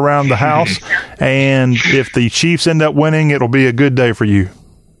somewhere around the house. And if the Chiefs end up winning, it'll be a good day for you.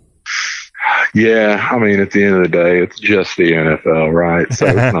 Yeah, I mean, at the end of the day, it's just the NFL, right? So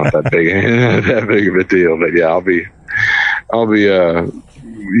it's not that big of a deal. But yeah, I'll be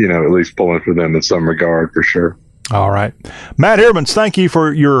at least pulling for them in some regard for sure. All right. Matt Hermans, thank you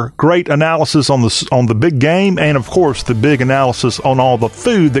for your great analysis on the big game, and of course the big analysis on all the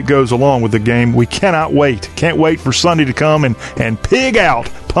food that goes along with the game. We cannot wait. Can't wait for Sunday to come and pig out,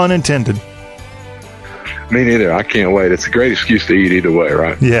 pun intended. Me neither. I can't wait. It's a great excuse to eat either way,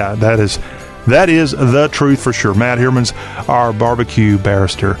 right? Yeah, that is the truth for sure. Matt Hermans, our barbecue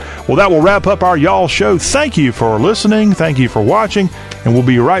barrister. Well, that will wrap up our Y'all Show. Thank you for listening. Thank you for watching. And we'll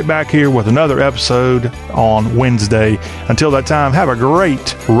be right back here with another episode on Wednesday. Until that time, have a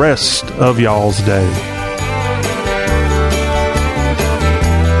great rest of y'all's day.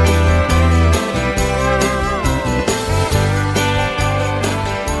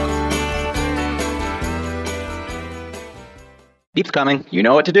 Beep's coming. You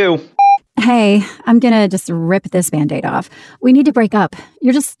know what to do. Hey, I'm gonna just rip this Band-Aid off. We need to break up.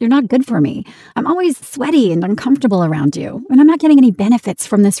 You're not good for me. I'm always sweaty and uncomfortable around you, and I'm not getting any benefits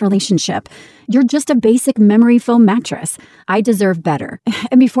from this relationship. You're just a basic memory foam mattress. I deserve better.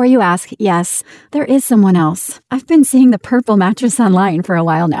 And before you ask, yes, there is someone else. I've been seeing the Purple mattress online for a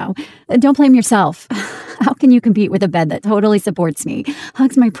while now. Don't blame yourself. How can you compete with a bed that totally supports me,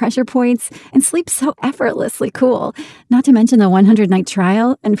 hugs my pressure points, and sleeps so effortlessly cool? Not to mention the 100-night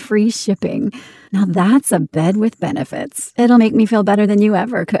trial and free shipping. Now that's a bed with benefits. It'll make me feel better than you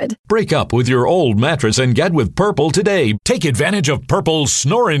ever could. Break up with your old mattress and get with Purple today. Take advantage of Purple's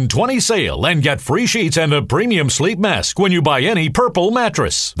Snorin' 20 sale and get free sheets and a premium sleep mask when you buy any Purple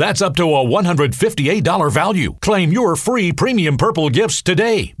mattress. That's up to a $158 value. Claim your free premium Purple gifts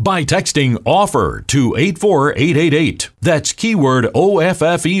today by texting OFFER to 84888. That's keyword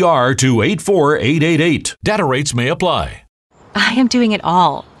OFFER to 84888. Data rates may apply. I am doing it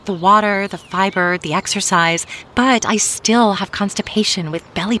all. The water, the fiber, the exercise, but I still have constipation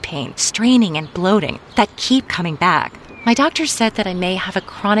with belly pain, straining, and bloating that keep coming back. My doctor said that I may have a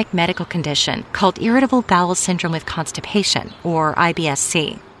chronic medical condition called irritable bowel syndrome with constipation, or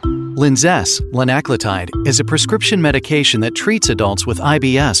IBS-C. Linzess, linaclotide, is a prescription medication that treats adults with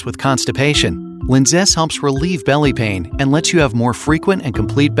IBS with constipation. Linzess helps relieve belly pain and lets you have more frequent and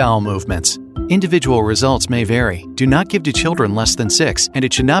complete bowel movements. Individual results may vary. Do not give to children less than 6, and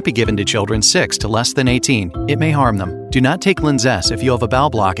it should not be given to children 6 to less than 18. It may harm them. Do not take Linzess if you have a bowel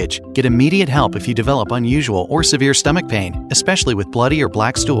blockage. Get immediate help if you develop unusual or severe stomach pain, especially with bloody or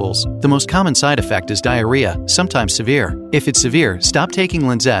black stools. The most common side effect is diarrhea, sometimes severe. If it's severe, stop taking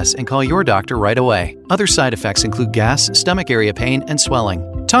Linzess and call your doctor right away. Other side effects include gas, stomach area pain, and swelling.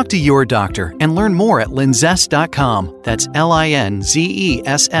 Talk to your doctor and learn more at linzess.com. That's LINZESS.com.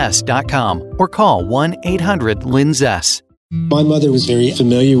 Or call 1-800-LINZESS. My mother was very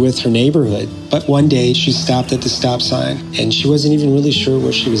familiar with her neighborhood, but one day she stopped at the stop sign and she wasn't even really sure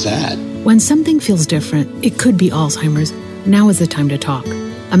where she was at. When something feels different, it could be Alzheimer's. Now is the time to talk.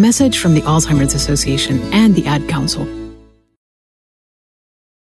 A message from the Alzheimer's Association and the Ad Council.